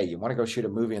said, hey, you want to go shoot a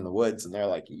movie in the woods? And they're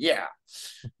like, yeah.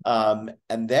 And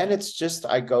then it's just,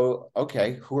 I go,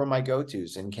 okay, who are my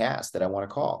go-tos in cast that I want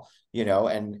to call,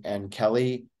 and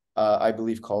Kelly, I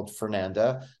believe called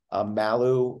Fernanda.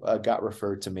 Malu got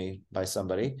referred to me by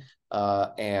somebody.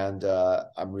 And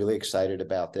I'm really excited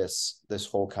about this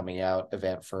whole coming out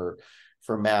event for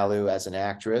Malu as an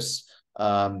actress.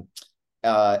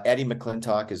 Eddie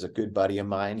McClintock is a good buddy of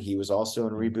mine. He was also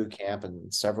in Reboot Camp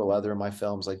and several other of my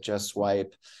films like Just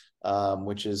Swipe,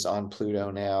 which is on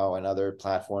Pluto now and other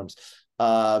platforms.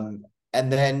 And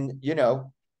then,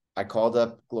 I called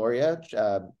up Gloria,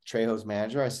 Trejo's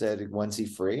manager. I said, when's he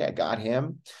free? I got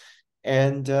him.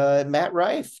 And Matt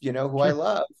Rife, who I Sure.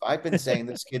 love. I've been saying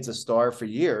this kid's a star for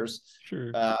years.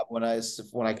 Sure. When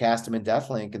I cast him in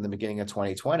Deathlink in the beginning of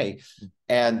 2020,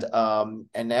 and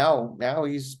now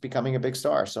he's becoming a big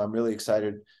star. So I'm really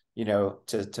excited,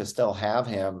 to still have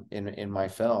him in my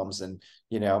films. And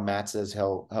Matt says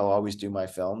he'll always do my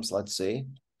films. Let's see.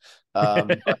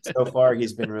 But so far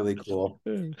he's been really cool,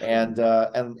 and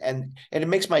it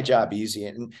makes my job easy.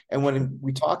 And when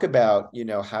we talk about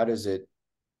how does it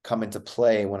come into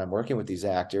play when I'm working with these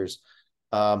actors.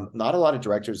 Not a lot of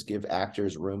directors give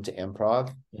actors room to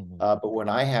improv, but when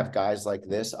I have guys like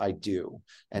this, I do.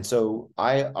 And so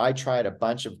I tried a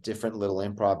bunch of different little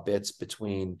improv bits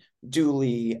between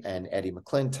Dooley and Eddie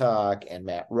McClintock and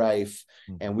Matt Rife,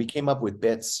 and we came up with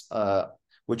bits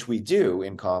which we do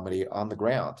in comedy on the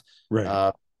ground. Right.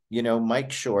 Uh,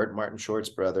 Mike Short, Martin Short's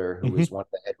brother, who Mhm. was one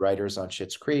of the head writers on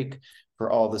Schitt's Creek for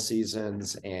all the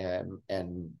seasons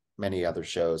and many other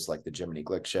shows like the Jiminy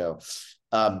Glick Show.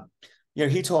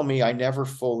 He told me I never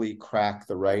fully crack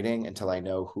the writing until I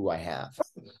know who I have.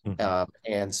 Mhm.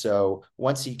 And so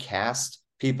once he cast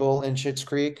people in Schitt's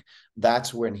Creek,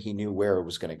 that's when he knew where it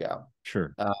was going to go.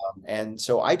 Sure. And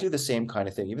so I do the same kind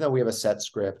of thing, even though we have a set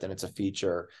script and it's a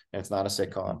feature and it's not a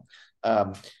sitcom.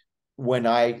 Um, when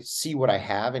I see what I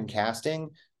have in casting,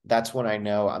 that's when I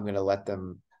know I'm going to let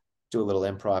them do a little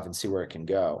improv and see where it can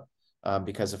go.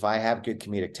 Because if I have good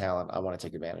comedic talent, I want to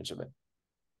take advantage of it.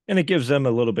 And it gives them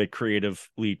a little bit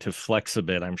creatively to flex a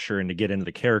bit, I'm sure, and to get into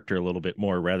the character a little bit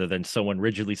more rather than someone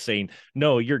rigidly saying,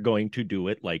 no, you're going to do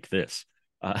it like this.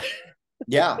 Uh,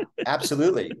 Yeah,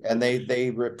 absolutely. And they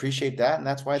appreciate that. And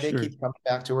that's why they sure. keep coming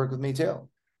back to work with me too.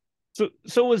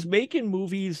 So was making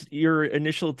movies your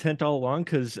initial intent all along?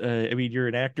 Because I mean, you're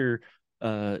an actor.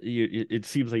 It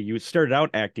seems like you started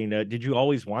out acting. Did you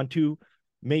always want to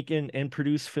make and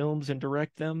produce films and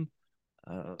direct them?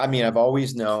 Uh, I mean, I've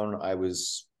always known I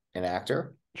was an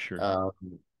actor. sure. Um,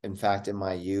 in fact, in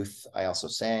my youth, I also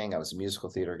sang. I was a musical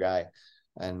theater guy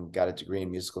and got a degree in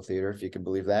musical theater, if you can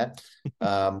believe that,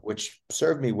 which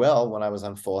served me well when I was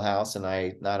on Full House. And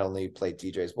I not only played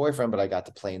DJ's boyfriend, but I got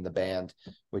to play in the band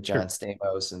with John Sure.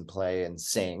 Stamos and play and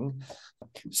sing.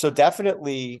 So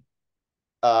definitely,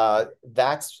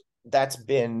 that's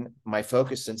been my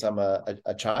focus since I'm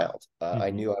a child.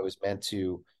 I Mhm. knew I was meant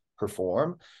to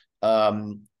perform.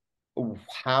 Um,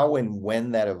 how and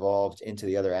when that evolved into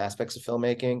the other aspects of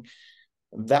filmmaking,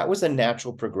 that was a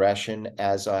natural progression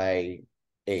as I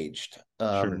aged.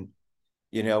 Sure.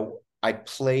 I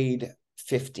played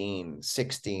 15,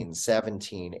 16,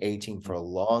 17, 18 for a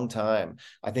long time.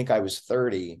 I think I was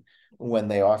 30 when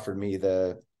they offered me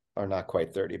or not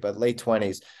quite 30, but late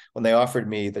 20s, when they offered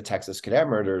me the Texas Cadet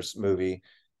Murders movie,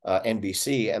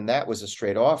 NBC, and that was a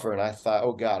straight offer. And I thought,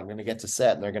 oh God, I'm going to get to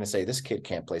set and they're going to say, this kid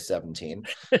can't play 17.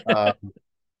 Uh,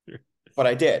 but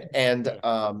I did.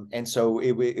 Yeah. And so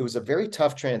it was a very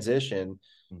tough transition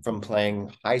Mhm. from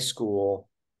playing high school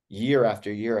year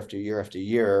after year after year after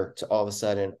year to all of a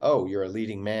sudden, oh, you're a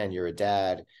leading man, you're a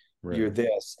dad, you're Right.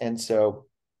 this. And so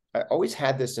I always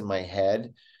had this in my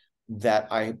head that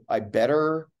I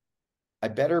better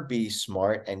be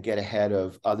smart and get ahead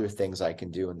of other things I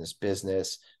can do in this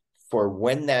business for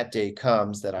when that day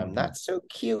comes that I'm Mhm. not so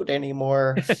cute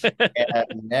anymore.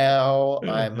 And now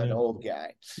I'm an Uh-huh. old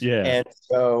guy. Yeah. And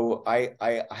so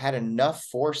I had enough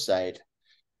foresight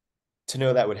to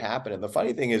know that would happen. And the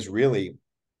funny thing is, really,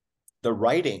 the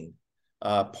writing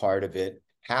part of it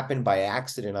happened by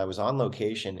accident. I was on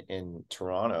location in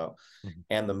Toronto, Mhm.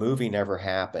 and the movie never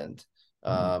happened,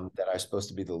 Mhm. that I was supposed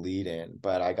to be the lead in.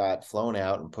 But I got flown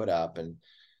out and put up, and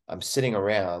I'm sitting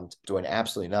around doing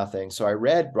absolutely nothing. So I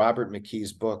read Robert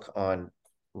McKee's book on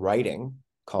writing Mhm.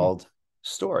 called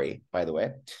Story, by the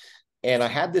way. And I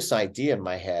had this idea in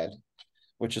my head,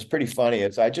 which is pretty funny.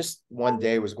 Is I just one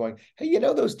day was going, hey,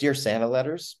 those Dear Santa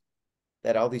letters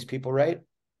that all these people write?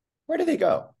 Where do they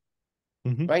go?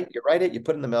 Mhm. Right? You write it, you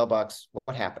put it in the mailbox.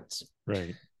 What happens?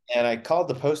 Right. And I called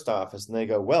the post office and they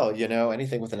go, well,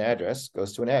 anything with an address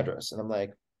goes to an address. And I'm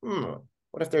like,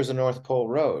 what if there's a North Pole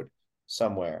Road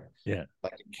somewhere, Yeah.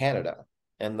 like in Canada,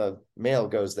 and the mail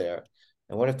goes there?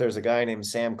 And what if there's a guy named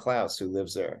Sam Klaus who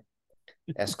lives there?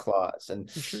 S. Claus. And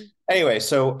Sure. anyway,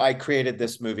 so I created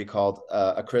this movie called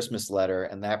A Christmas Letter,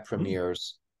 and that Mm.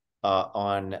 premieres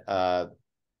on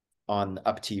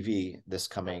Up TV this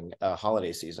coming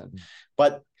holiday season.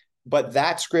 Mm. But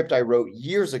that script I wrote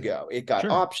years ago, it got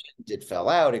Sure. optioned, it fell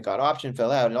out, it got optioned,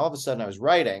 fell out, and all of a sudden I was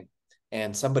writing,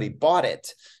 and somebody bought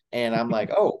it, and I'm like,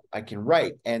 oh, I can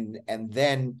write, and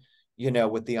then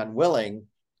with The Unwilling,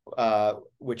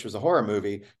 which was a horror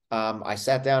movie, I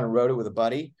sat down and wrote it with a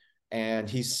buddy, and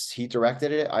he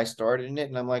directed it. I started in it,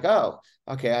 and I'm like, oh,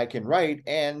 okay, I can write,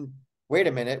 and wait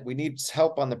a minute, we need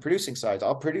help on the producing side.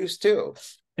 I'll produce too.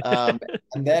 Um,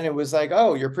 and then it was like,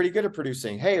 oh, you're pretty good at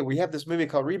producing. Hey, we have this movie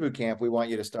called Reboot Camp we want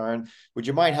you to star in. Would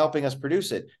you mind helping us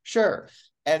produce it? Sure.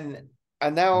 And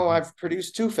now Mhm. I've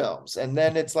produced 2 films. And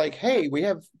then it's like, hey, we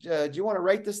have, do you want to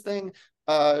write this thing?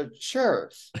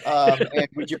 Sure. And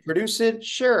would you produce it?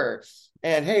 Sure.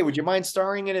 And hey, would you mind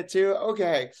starring in it too?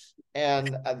 Okay.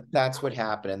 And that's what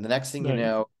happened. And the next thing you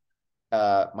Nice.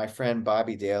 know, my friend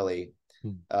Bobby Daly,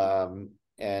 Mm.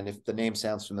 and if the name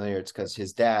sounds familiar, it's because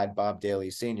his dad, Bob Daly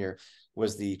Sr.,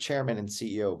 was the chairman and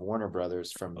CEO of Warner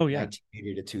Brothers from Oh yeah.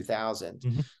 1980 to 2000.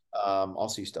 Mhm.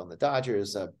 Also used to own the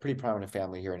Dodgers, a pretty prominent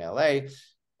family here in LA.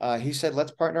 He said,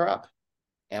 let's partner up.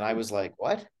 And I was like,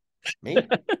 what? Me?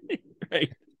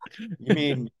 Right. You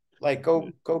mean like go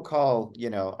call,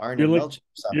 You're Arnon look Milch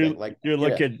or you're something like, you're you know,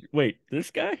 looking, wait, this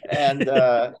guy? and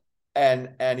uh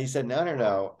and he said, no, no,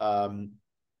 no,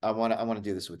 I want to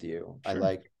do this with you.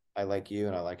 Sure. I like you,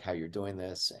 and I like how you're doing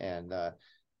this, and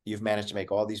you've managed to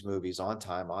make all these movies on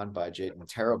time, on budget, in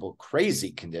terrible,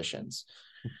 crazy conditions,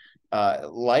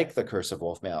 like The Curse of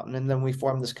Wolf Mountain. And then we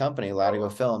formed this company,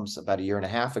 Latigo Films, about a year and a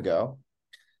half ago,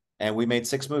 and we made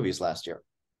 6 movies last year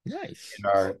Nice.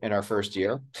 in our first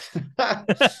year.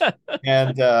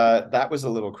 And that was a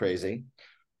little crazy.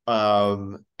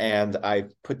 And I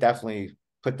definitely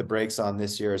put the brakes on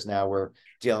this year, as now we're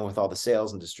dealing with all the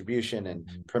sales and distribution and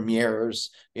Mhm. premieres.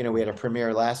 We had a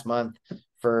premiere last month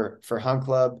for Hunt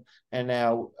Club, and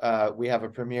now we have a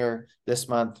premiere this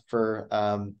month for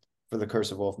The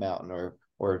Curse of Wolf Mountain,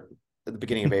 or at the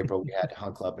beginning of April we had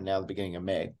Hunt Club, and now the beginning of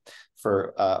May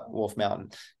for Wolf Mountain.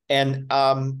 And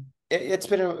it's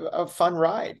been a fun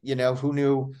ride. Who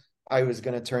knew I was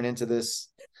going to turn into this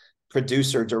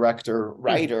producer, director, Sure.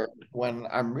 writer when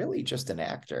I'm really just an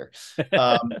actor.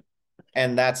 Um,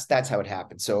 and that's how it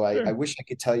happened. So I Sure. wish I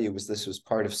could tell you this was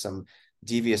part of some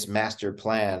devious master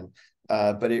plan,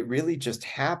 but it really just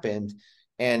happened.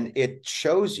 And it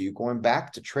shows you, going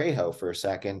back to Trejo for a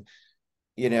second,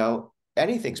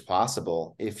 anything's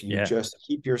possible if you Yeah. just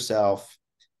keep yourself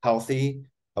healthy,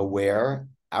 aware,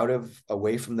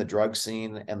 away from the drug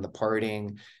scene and the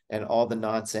partying and all the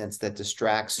nonsense that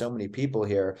distracts so many people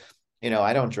here.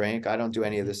 I don't drink, I don't do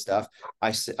any of this stuff.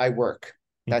 I work.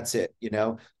 That's it.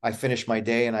 I finish my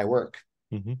day and I work.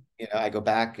 Hmm. I go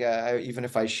back, even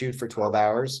if I shoot for 12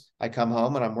 hours, I come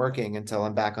home and I'm working until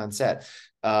I'm back on set.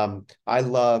 I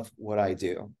love what I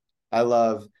do. I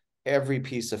love every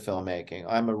piece of filmmaking.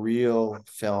 I'm a real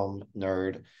film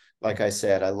nerd. Like I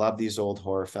said, I love these old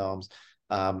horror films.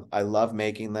 I love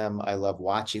making them. I love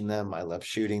watching them. I love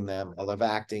shooting them. I love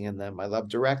acting in them. I love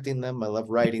directing them. I love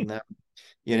writing them.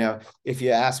 If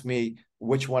you ask me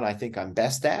which one I think I'm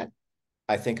best at,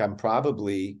 I think I'm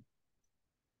probably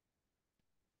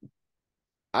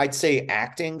I'd say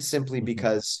acting simply Hmm.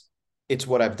 because it's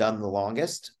what I've done the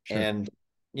longest. Sure. And,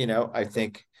 I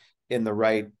think in the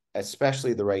right,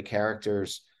 especially the right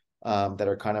characters that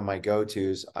are kind of my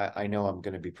go-tos, I know I'm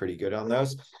going to be pretty good on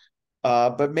those.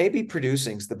 But maybe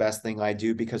producing is the best thing I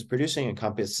do because producing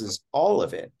encompasses all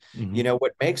of it. Hmm.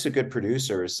 What makes a good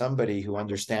producer is somebody who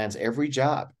understands every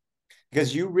job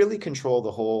because you really control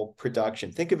the whole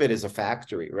production. Think of it as a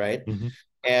factory, right? Hmm.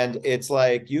 And it's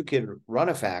like you could run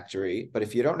a factory, but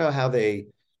if you don't know how they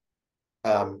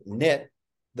knit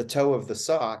the toe of the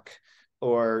sock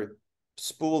or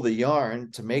spool the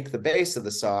yarn to make the base of the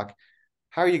sock,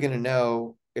 how are you going to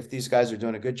know if these guys are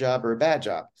doing a good job or a bad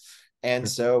job? And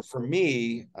Sure. so for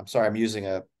me, I'm sorry, I'm using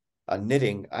a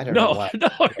knitting. I don't know No, why no.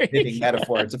 knitting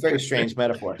metaphor. It's a very strange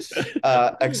metaphor.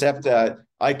 Except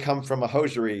I come from a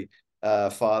hosiery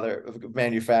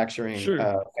manufacturing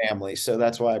Sure. family, so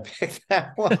that's why I picked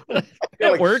that one. I feel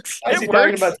It like, works. why is It he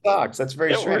talking works. about socks? That's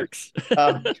very It strange.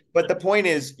 works. But the point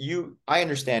is, I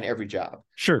understand every job.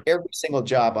 Sure. Every single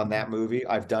job on that movie,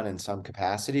 I've done in some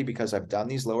capacity because I've done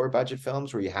these lower budget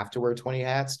films where you have to wear 20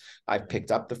 hats. I've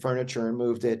picked up the furniture and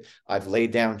moved it. I've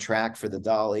laid down track for the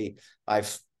dolly.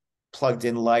 I've plugged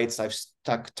in lights. I've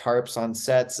stuck tarps on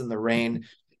sets in the rain.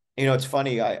 It's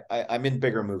funny. I'm in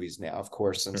bigger movies now, of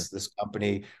course, Sure. since this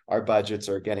company, our budgets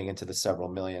are getting into the several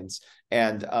millions.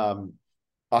 And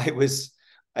I was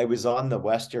I was on the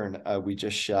Western we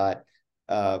just shot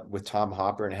with Tom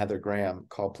Hopper and Heather Graham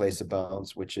called Place of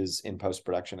Bones, which is in post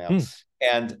production now. Mm,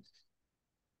 And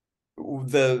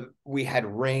we had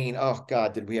rain. Oh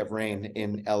God, did we have rain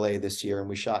in LA this year? And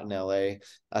we shot in LA,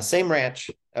 same ranch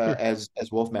sure. as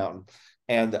Wolf Mountain,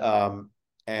 and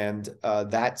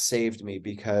that saved me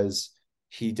because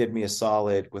he did me a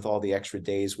solid with all the extra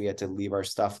days we had to leave our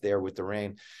stuff there with the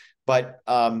rain. But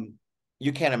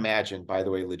you can't imagine, by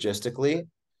the way, logistically,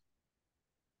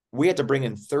 we had to bring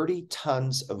in 30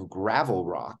 tons of gravel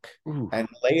rock Ooh. and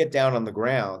lay it down on the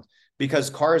ground because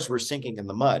cars were sinking in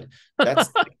the mud. That's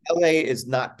LA is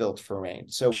not built for rain.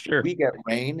 So Sure. we get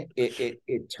rain,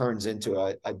 it turns into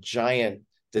a giant Mud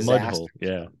disaster. hole.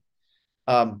 Yeah.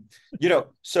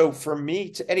 So for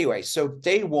me to anyway, so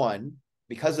day one,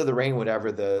 because of the rain,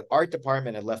 whatever, the art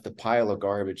department had left a pile of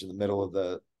garbage in the middle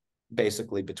of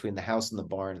basically between the house and the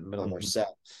barn in the middle of our Hmm.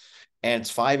 set. And it's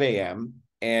 5 a.m.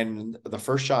 and the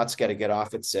first shot's got to get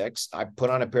off at 6. I put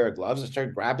on a pair of gloves and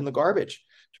started grabbing the garbage,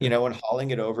 Sure. and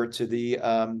hauling it over to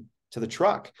the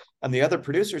truck. And the other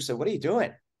producer said, "What are you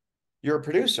doing? You're a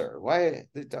producer. Why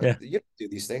you Yeah. don't do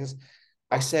these things?"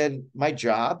 I said, "My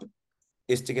job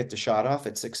is to get the shot off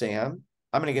at 6 a.m.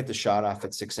 I'm going to get the shot off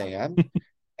at 6 a.m.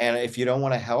 And if you don't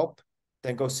want to help,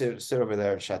 then go sit over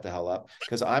there and shut the hell up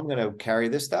because I'm going to carry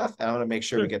this stuff and I'm going to make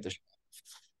sure we Sure. get the shot.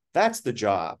 That's the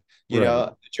job. Right.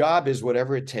 The job is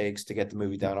whatever it takes to get the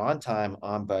movie done on time,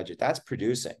 on budget. That's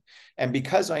producing. And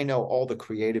because I know all the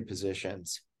creative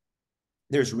positions,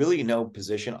 there's really no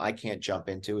position I can't jump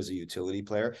into as a utility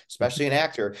player, Mhm. especially an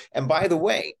actor. And by the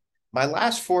way, my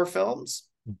last 4 films,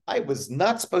 I was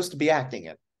not supposed to be acting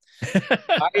in.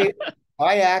 I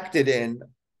I acted in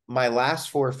my last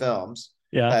 4 films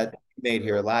Yeah. that made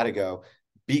here a Latigo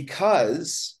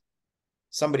because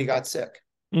somebody got sick.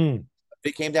 Mm,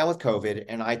 He came down with COVID,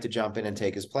 and I had to jump in and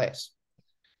take his place.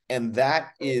 And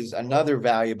that is another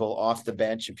valuable off the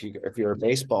bench. If you're a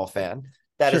baseball fan,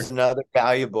 that is sure. another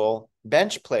valuable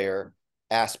bench player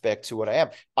aspect to what I am.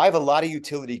 I have a lot of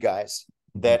utility guys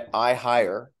Mhm. that I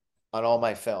hire on all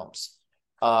my films.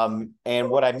 And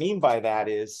what I mean by that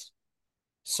is,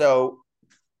 so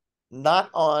not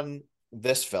on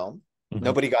this film, Mhm.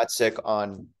 nobody got sick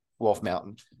on Wolf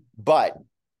Mountain, but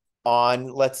on,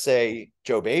 let's say,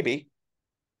 Joe Baby,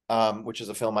 which is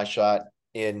a film I shot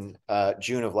in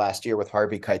June of last year with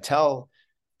Harvey Keitel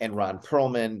and Ron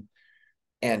Perlman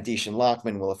and Deeshan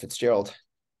Lockman, Willa Fitzgerald.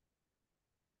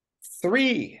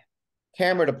 3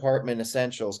 camera department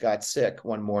essentials got sick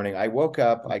one morning. I woke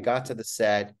up, I got to the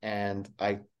set, and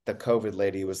the COVID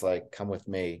lady was like, "Come with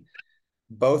me.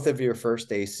 Both of your first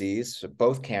ACs,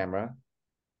 both camera.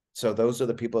 So those are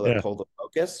the people that Yeah. pull the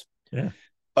focus. Yeah.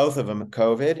 Both of them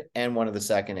COVID, and one of the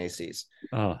second ACs."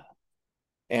 Oh.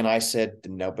 And I said,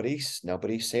 nobody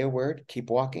say a word. Keep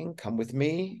walking. Come with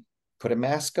me. Put a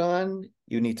mask on.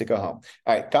 You need to go home.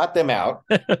 All right, got them out.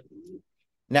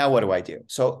 Now what do I do?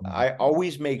 So I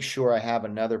always make sure I have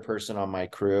another person on my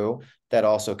crew that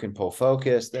also can pull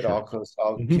focus, that Sure.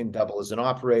 also Hmm. can double as an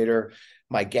operator,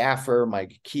 my gaffer, my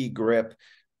key grip.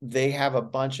 They have a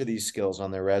bunch of these skills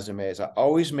on their resumes. I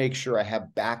always make sure I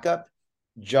have backup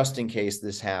just in case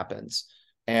this happens.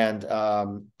 And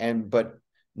but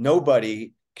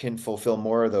nobody can fulfill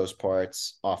more of those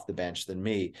parts off the bench than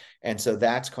me. And so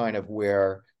that's kind of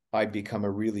where I become a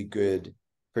really good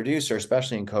producer,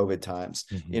 especially in COVID times.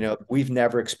 Hmm. You know, we've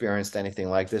never experienced anything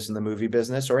like this in the movie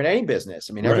business or in any business.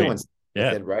 I mean, Right. everyone's with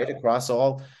Yeah. it, right? Across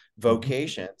all Hmm.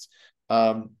 vocations.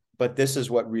 But this is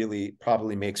what really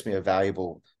probably makes me a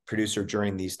valuable producer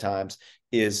during these times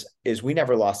is we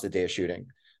never lost a day of shooting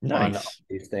on Nice.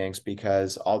 these things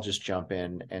because I'll just jump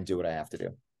in and do what I have to do.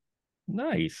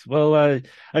 Nice. Well,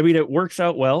 I mean, it works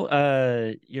out well.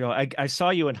 I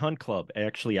saw you in Hunt Club.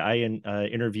 Actually, Oh,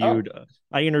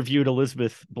 I interviewed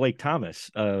Elizabeth Blake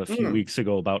Thomas a few mm. weeks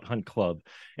ago about Hunt Club,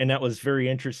 and that was very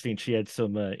interesting. She had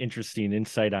some interesting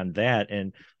insight on that,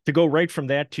 and to go right from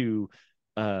that to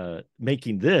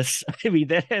making this, I mean,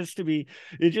 that has to be.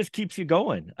 It just keeps you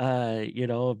going.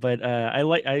 But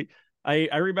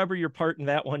I remember your part in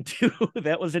that one too.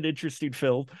 That was an interesting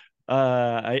film.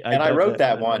 I And I dug wrote that. that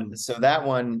I liked one. it. So that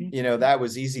one, Mhm. you know, that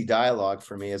was easy dialogue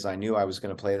for me as I knew I was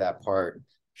going to play that part.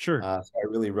 Sure. So I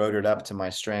really wrote it up to my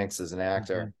strengths as an Mhm.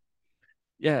 actor.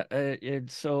 Yeah, and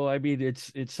so I mean,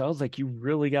 it sounds like you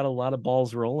really got a lot of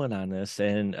balls rolling on this,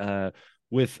 and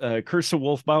with Curse of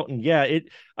Wolf Mountain, yeah, it.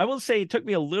 I will say it took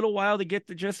me a little while to get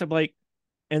the gist. I'm like,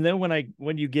 and then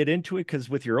when you get into it, because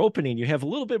with your opening, you have a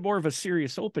little bit more of a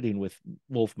serious opening with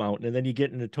Wolf Mountain, and then you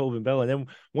get into Tobin Bell, and then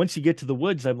once you get to the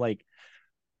woods, I'm like,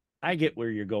 I get where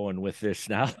you're going with this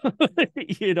now,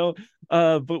 you know.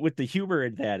 But with the humor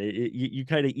in that, you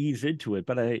kind of ease into it.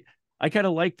 But I kind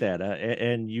of like that,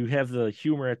 and you have the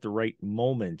humor at the right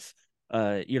moments.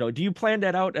 Do you plan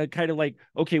that out? Kind of like,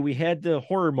 okay, we had the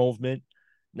horror movement,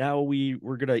 now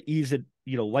we're gonna ease it,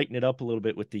 lighten it up a little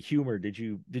bit with the humor. Did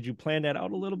you plan that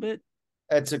out a little bit?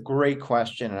 That's a great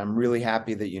question, and I'm really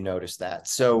happy that you noticed that.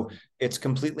 So Mhm. it's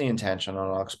completely intentional,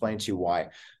 and I'll explain to you why.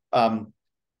 Um,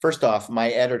 First off, my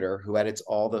editor, who edits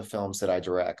all the films that I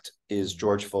direct, is Mhm.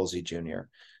 George Folsey Jr.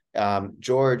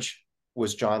 George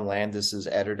was John Landis's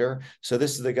editor. So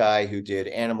this is the guy who did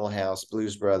Animal House,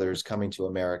 Blues Brothers, Coming to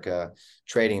America,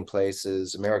 Trading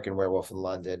Places, American Werewolf in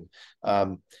London,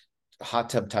 Hot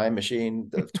Tub Time Machine,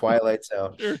 The Twilight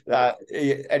Zone. Sure.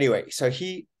 Anyway, so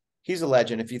he's a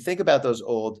legend. If you think about those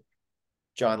old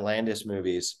John Landis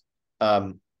movies,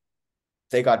 um,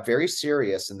 they got very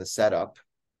serious in the setup,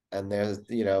 and there's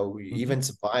Hmm. even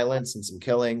some violence and some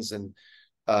killings and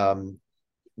um,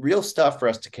 real stuff for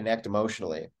us to connect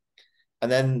emotionally.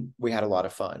 And then we had a lot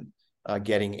of fun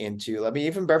getting into. I mean,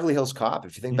 even Beverly Hills Cop.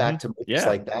 If you think Hmm. back to movies Yeah.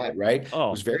 like that, right? It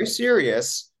Oh. was very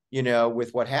serious,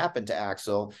 with what happened to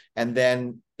Axel, and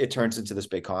then it turns into this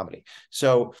big comedy.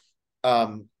 So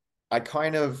um, I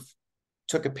kind of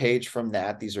took a page from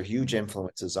that. These are huge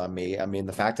influences on me. I mean,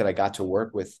 the fact that I got to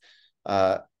work with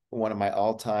uh, one of my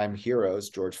all-time heroes,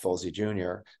 George Folsey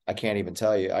Jr. I can't even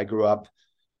tell you. I grew up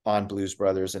on Blues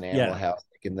Brothers and Animal Yeah. House,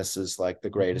 and this is like the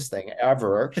Hmm. greatest thing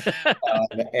ever.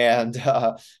 And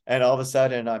all of a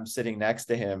sudden, I'm sitting next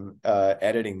to him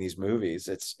editing these movies.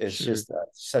 It's Sure. just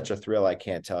such a thrill. I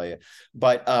can't tell you,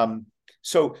 but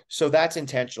so that's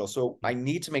intentional. So I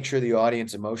need to make sure the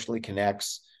audience emotionally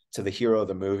connects to the hero of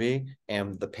the movie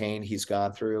and the pain he's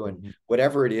gone through and Mhm.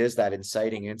 whatever it is, that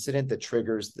inciting incident that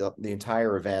triggers the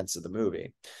entire events of the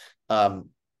movie.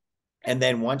 Um, and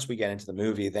then once we get into the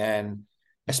movie, then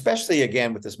especially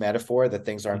again with this metaphor that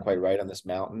things aren't quite Mhm. right on this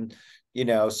mountain,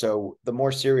 so the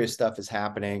more serious stuff is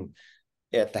happening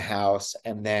at the house.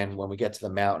 And then when we get to the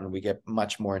mountain, we get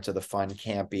much more into the fun,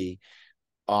 campy,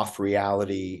 off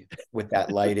reality with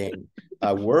that lighting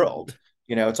world.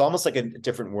 It's almost like a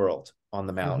different world on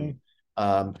the Mhm. mountain.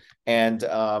 Um, and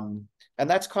and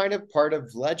that's kind of part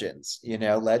of legends.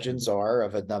 Sure. Legends are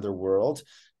of another world.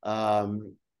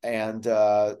 Um, and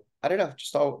I don't know,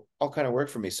 just all kind of work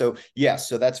for me. So yes,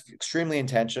 so that's extremely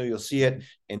intentional. You'll see it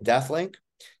in Deathlink.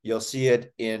 You'll see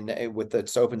it in with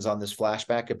it opens on this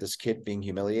flashback of this kid being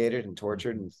humiliated and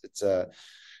tortured, Mhm.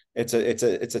 and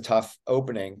it's a tough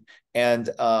opening. And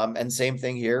same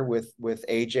thing here with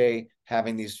AJ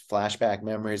having these flashback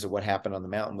memories of what happened on the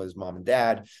mountain with his mom and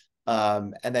dad.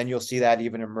 And then you'll see that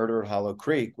even in Murder at Hollow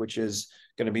Creek, which is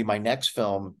going to be my next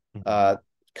film Mhm.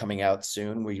 coming out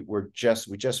soon. We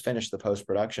just finished the post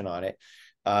production on it.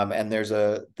 And there's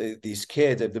these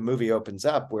kids. The movie opens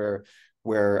up where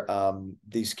where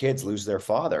these kids lose their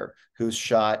father, who's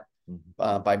shot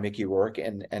Mhm. by Mickey Rourke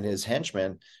and his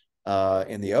henchmen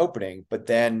in the opening, but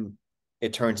then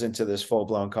it turns into this full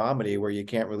blown comedy where you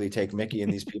can't really take Mickey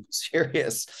and these people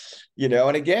serious, you know.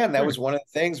 And again, that Sure. was one of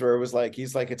the things where it was like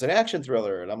he's like it's an action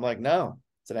thriller, and I'm like, no,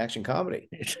 it's an action comedy.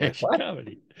 It's I'm like, action what?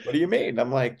 comedy. What do you mean?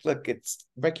 I'm like, look, it's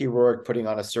Mickey Rourke putting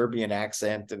on a Serbian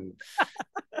accent and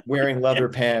wearing Yeah. leather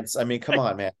pants. I mean, come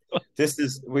on, man. This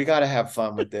is we got to have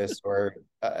fun with this, or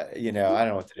you know, I don't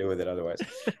know what to do with it otherwise.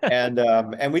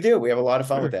 And we do. We have a lot of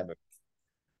fun with Sure. that movie.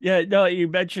 Yeah, no, you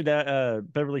mentioned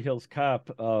that Beverly Hills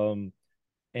Cop.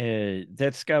 And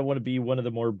that's got to be one of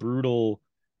the more brutal,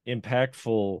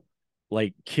 impactful,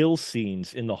 like kill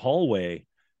scenes in the hallway.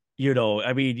 You know,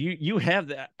 I mean, you have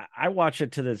that. I watch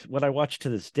it to this when I watch to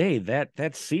this day.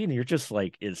 That scene, you're just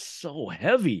like, is so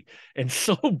heavy and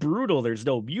so brutal. There's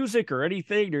no music or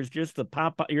anything. There's just the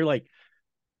pop. You're like,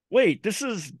 wait, this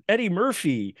is Eddie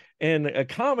Murphy and a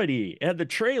comedy and the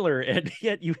trailer, and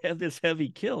yet you have this heavy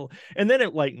kill, and then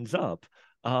it lightens up.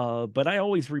 But I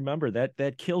always remember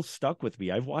that kill stuck with me.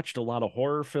 I've watched a lot of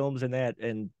horror films and that,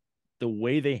 and the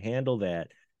way they handle that,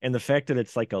 and the fact that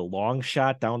it's like a long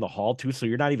shot down the hall too, so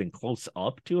you're not even close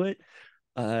up to it.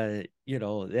 You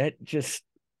know, that just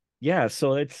yeah.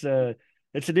 So it's an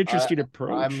I, interesting I'm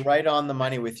approach. right on the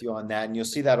money with you on that, and you'll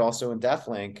see that also in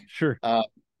Deathlink. Sure, Uh,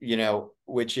 you know,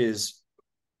 which is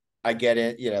I get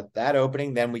it. You know, that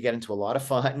opening, then we get into a lot of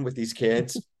fun with these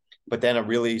kids, but then a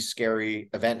really scary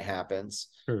event happens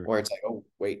sure, where it's like, oh,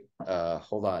 wait,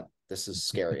 hold on. This is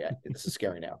scary. This is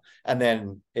scary now. And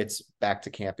then it's back to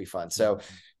campy fun. So,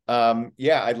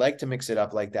 yeah, I'd like to mix it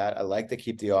up like that. I like to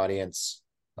keep the audience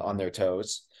on their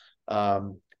toes.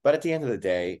 But at the end of the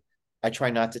day, I try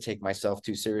not to take myself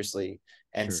too seriously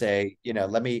and sure. say, you know,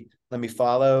 let me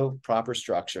follow proper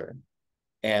structure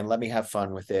and let me have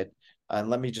fun with it and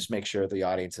let me just make sure the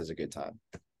audience has a good time.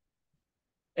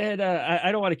 And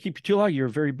I don't want to keep you too long. You're a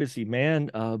very busy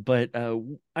man. But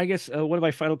I guess one of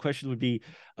my final questions would be,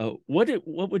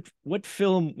 what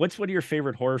film? What's one of your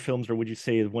favorite horror films, or would you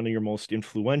say is one of your most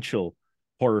influential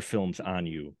horror films on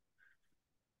you?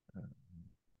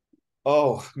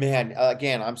 Oh man,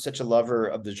 again, I'm such a lover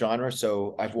of the genre,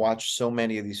 so I've watched so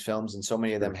many of these films, and so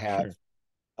many of them Sure, have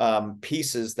sure.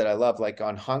 pieces that I love. Like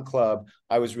on Hunt Club,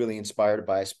 I was really inspired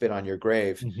by Spit on Your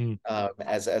Grave Hmm.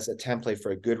 as a template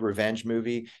for a good revenge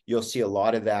movie. You'll see a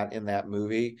lot of that in that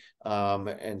movie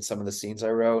and some of the scenes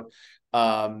I wrote.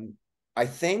 Um, I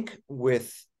think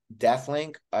with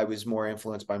Deathlink, I was more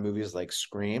influenced by movies like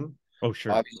Scream, Oh,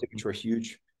 sure. obviously, which were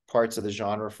huge parts of the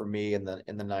genre for me in the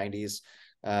 90s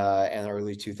and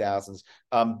early 2000s.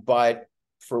 But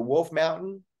for Wolf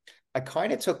Mountain, I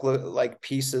kind of took like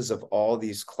pieces of all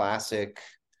these classic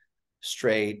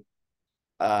straight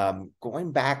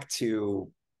going back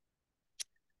to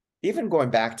even going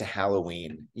back to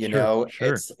Halloween, you Sure, know,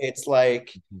 sure. it's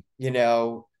like, Mhm. you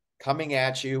know, coming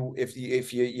at you if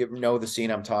you know the scene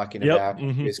I'm talking Yep. about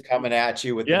Hmm. is coming at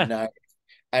you with the Yeah. knife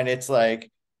and it's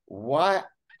like what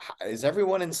is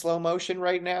everyone in slow motion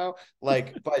right now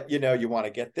like but you know you want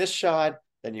to get this shot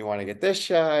then you want to get this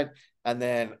shot and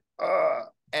then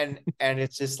and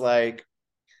it's just like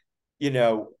you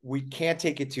know we can't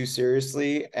take it too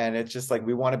seriously and it's just like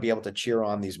we want to be able to cheer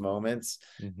on these moments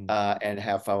Hmm. and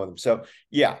have fun with them so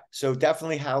yeah so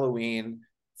definitely Halloween,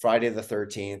 Friday the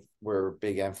 13th were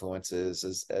big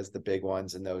influences as the big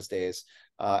ones in those days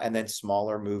and then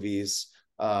smaller movies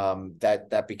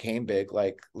that became big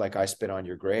like I Spit on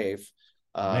Your Grave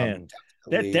Man,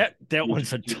 that definitely that that huge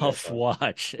one's a huge tough influence.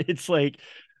 watch. It's like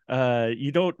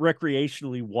you don't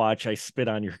recreationally watch I Spit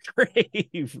on Your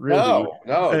Grave, really.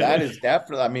 No, that is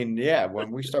definitely. I mean, yeah, when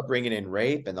we start bringing in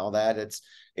rape and all that,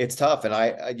 it's tough.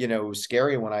 And you know, it was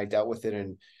scary when I dealt with it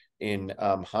in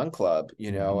Hun Club.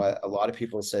 You know, Mhm. a lot of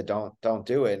people said don't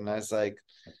do it, and I was like,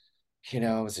 you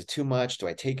know, is it too much? Do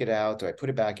I take it out? Do I put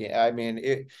it back in? I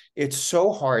mean, it's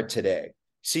so hard today.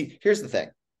 See, here's the thing.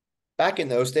 Back in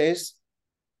those days,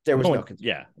 there No was no one, concern.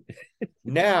 yeah.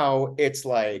 Now it's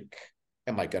like,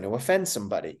 am I going to offend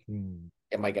somebody? Mm.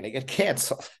 Am I going to get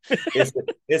canceled?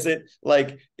 Is it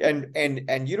like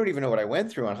and you don't even know what I went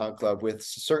through on Hunt Club with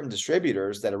certain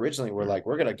distributors that originally were Sure, like,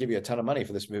 we're going to give you a ton of money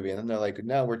for this movie, and then they're like,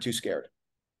 no, we're too scared,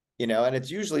 you know. And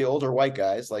it's usually older white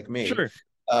guys like me sure.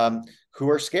 um, who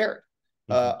are scared.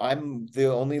 Mhm. I'm the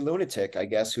only lunatic, I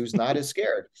guess, who's not as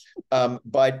scared.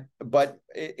 But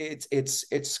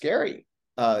it's scary.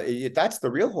 That's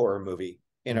the real horror movie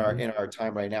Mhm. in our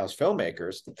time right now as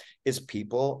filmmakers is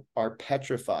people are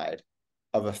petrified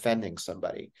of offending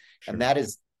somebody, and Sure. that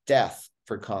is death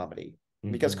for comedy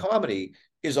because Mhm. comedy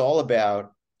is all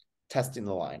about testing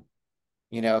the line.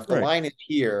 You know, if the Right. line is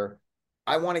here,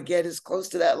 I want to get as close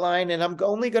to that line, and I'm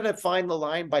only going to find the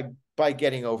line by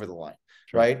getting over the line,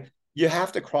 Sure. right? You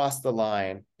have to cross the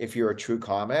line if you're a true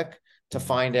comic to Mm-hmm.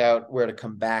 find out where to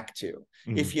come back to.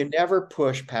 Mm-hmm. If you never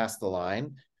push past the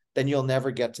line, then you'll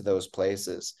never get to those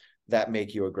places that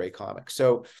make you a great comic.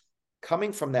 So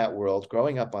coming from that world,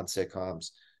 growing up on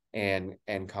sitcoms and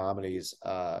comedies,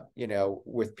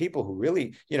 with people who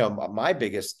really, my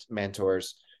biggest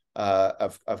mentors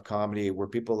of comedy were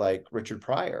people like Richard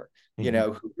Pryor,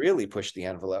 Mm-hmm. who really pushed the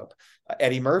envelope.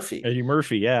 Eddie Murphy Eddie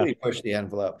Murphy, yeah. really pushed the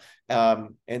envelope.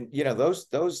 And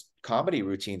those comedy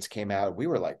routines came out. We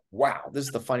were like, wow, this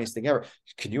is the funniest thing ever.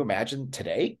 Can you imagine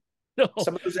today? No,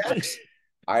 Some of those acts.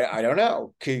 I don't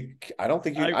know. I I don't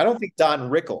think Don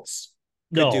Rickles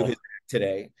could do his no. act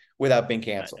today without being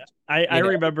canceled. I You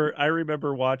know,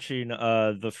 remember watching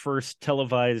the first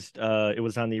televised it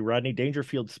was on the Rodney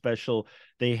Dangerfield special.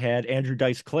 They had Andrew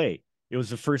Dice Clay. It was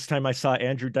the first time I saw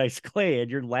Andrew Dice Clay, and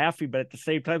you're laughing, but at the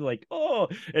same time, like, oh,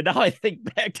 and now I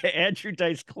think back to Andrew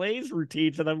Dice Clay's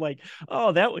routines, and I'm like,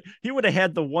 oh, he would have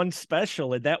had the one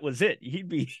special, and that was it. He'd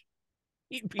be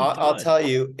I'll done. tell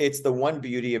you, it's the one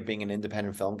beauty of being an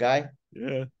independent film guy.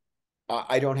 Yeah,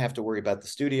 I don't have to worry about the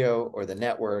studio or the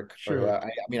network, or sure. I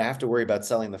mean, I have to worry about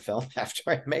selling the film after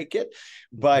I make it,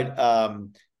 Mm-hmm.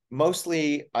 but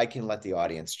mostly I can let the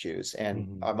audience choose, and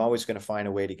Mm-hmm. I'm always going to find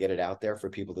a way to get it out there for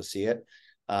people to see it,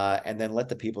 and then let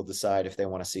the people decide if they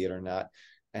want to see it or not.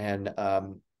 And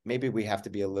maybe we have to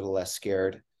be a little less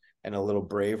scared and a little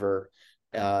braver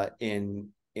in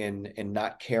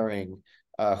not caring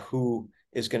who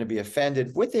is going to be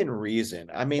offended within reason.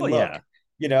 I mean, Oh look,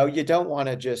 yeah, you don't want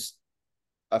to just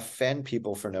offend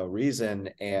people for no reason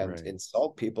and right.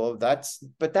 insult people.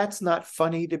 But that's not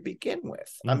funny to begin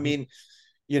with. I Mm-hmm. mean,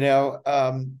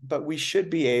 but we should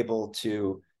be able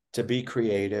to be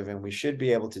creative, and we should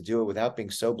be able to do it without being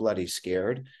so bloody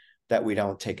scared that we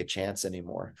don't take a chance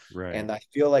anymore. Right. And I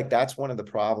feel like that's one of the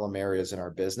problem areas in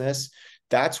our business.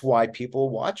 That's why people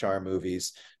watch our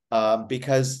movies,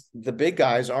 because the big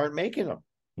guys aren't making them.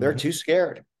 They're Mm-hmm. too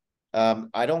scared.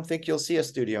 I don't think you'll see a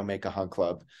studio make a Hunt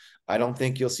Club. I don't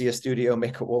think you'll see a studio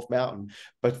make a Wolf Mountain,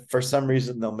 but for some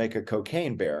reason they'll make a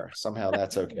Cocaine Bear. Somehow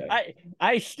that's okay. I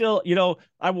I still,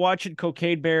 I'm watching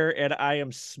Cocaine Bear and I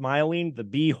am smiling. The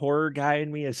B horror guy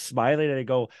in me is smiling, and I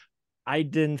go, I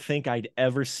didn't think I'd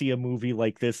ever see a movie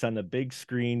like this on the big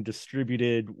screen,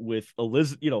 distributed with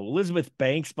Elizabeth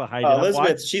Banks behind it. I'm watching.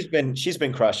 Elizabeth, she's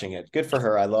been crushing it. Good for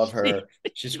her. I love her.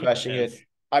 She's crushing it. Yes.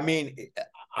 I mean,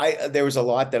 I there was a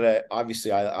lot that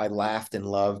I laughed and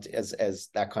loved as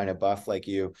that kind of buff like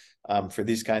you, for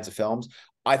these kinds of films.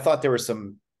 I thought there were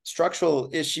some structural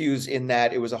issues in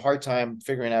that it was a hard time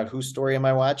figuring out whose story am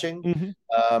I watching.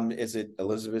 Mm-hmm. Is it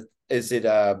Elizabeth? Is it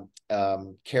Carrie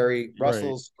Right.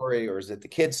 Russell's story, or is it the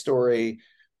kid's story,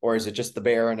 or is it just the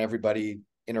bear and everybody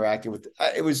interacting with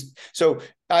it? Was so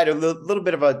I had a little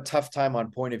bit of a tough time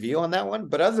on point of view on that one,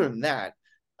 but other than that,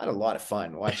 I had a lot of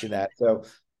fun watching that. So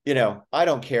I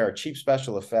don't care. Cheap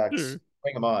special effects, Sure.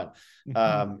 bring them on.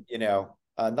 Mhm.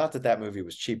 Not that that movie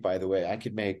was cheap, by the way. I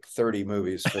could make 30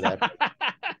 movies for that.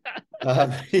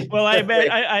 Um, Well,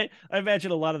 I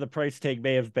imagine a lot of the price tag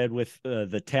may have been with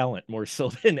the talent more so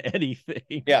than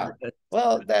anything. yeah.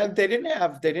 Well, they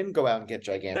didn't go out and get That's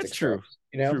gigantic true.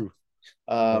 stars, True.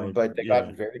 But but they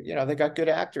yeah. got they got good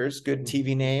actors, good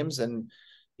TV names, and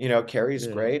Carrie's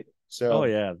Yeah. great. Oh So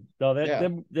yeah. No, yeah.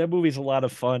 that movie's a lot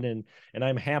of fun, and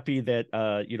I'm happy that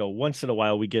once in a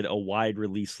while we get a wide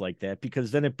release like that,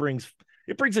 because then it brings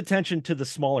attention to the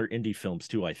smaller indie films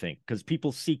too, I think, because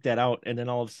people seek that out, and then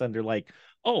all of a sudden they're like,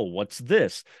 "Oh, what's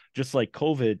this?" Just like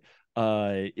COVID.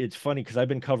 It's funny because I've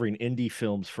been covering indie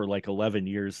films for like 11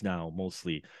 years now,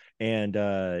 mostly. And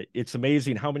it's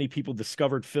amazing how many people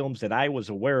discovered films that I was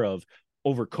aware of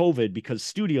over COVID because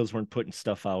studios weren't putting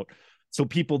stuff out. So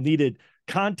people needed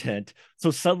content.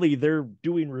 So suddenly they're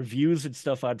doing reviews and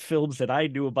stuff on films that I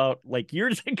knew about like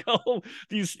years ago.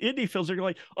 These indie films are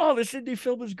like, oh, this indie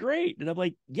film is great. And I'm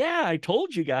like, yeah, I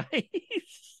told you guys.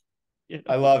 you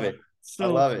I know. love it. I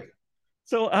So love it.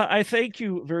 I thank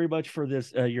you very much for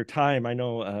this your time. I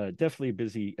know definitely a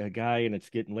busy guy and it's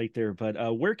getting late there, but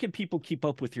where can people keep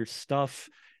up with your stuff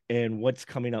and what's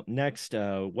coming up next,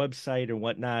 website and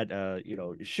whatnot?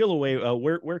 Shill away.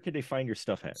 Where can they find your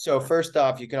stuff at? So first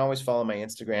off, you can always follow my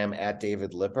Instagram at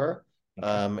David Lipper.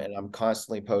 Okay. And I'm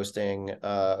constantly posting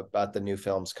about the new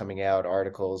films coming out,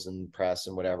 articles and press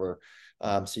and whatever.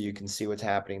 So you can see what's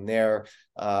happening there.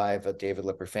 I have a David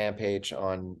Lipper fan page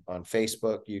on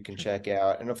Facebook you can Sure. check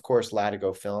out. And of course,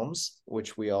 Latigo Films,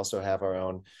 which we also have our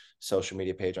own social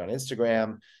media page on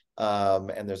Instagram.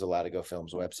 And there's a Latigo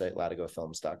Films website,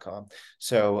 latigofilms.com.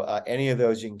 So any of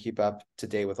those, you can keep up to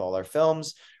date with all our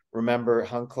films. Remember,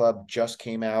 Hunt Club just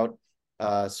came out.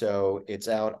 So it's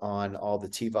out on all the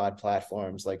TVOD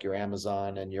platforms like your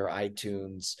Amazon and your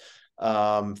iTunes,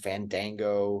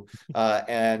 Fandango,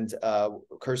 and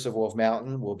Curse of Wolf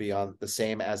Mountain will be on the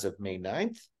same as of May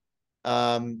 9th.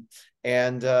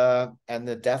 And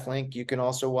the Death Link you can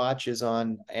also watch is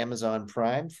on Amazon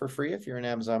Prime for free if you're an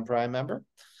Amazon Prime member.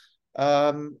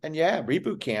 And yeah,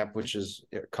 Reboot Camp, which is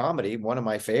a comedy, one of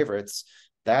my favorites,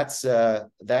 that's on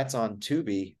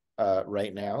Tubi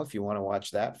right now if you want to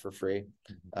watch that for free.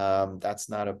 That's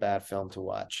not a bad film to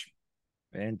watch.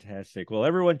 Fantastic. Well,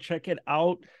 everyone, check it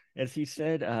out. As he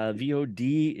said,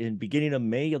 VOD in beginning of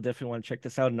May. You'll definitely want to check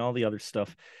this out and all the other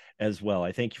stuff as well.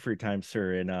 I thank you for your time,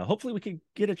 sir, and hopefully we can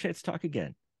get a chance to talk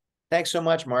again. Thanks so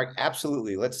much, Mark.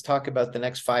 Absolutely. Let's talk about the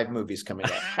next 5 movies coming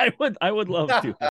up. I would love to.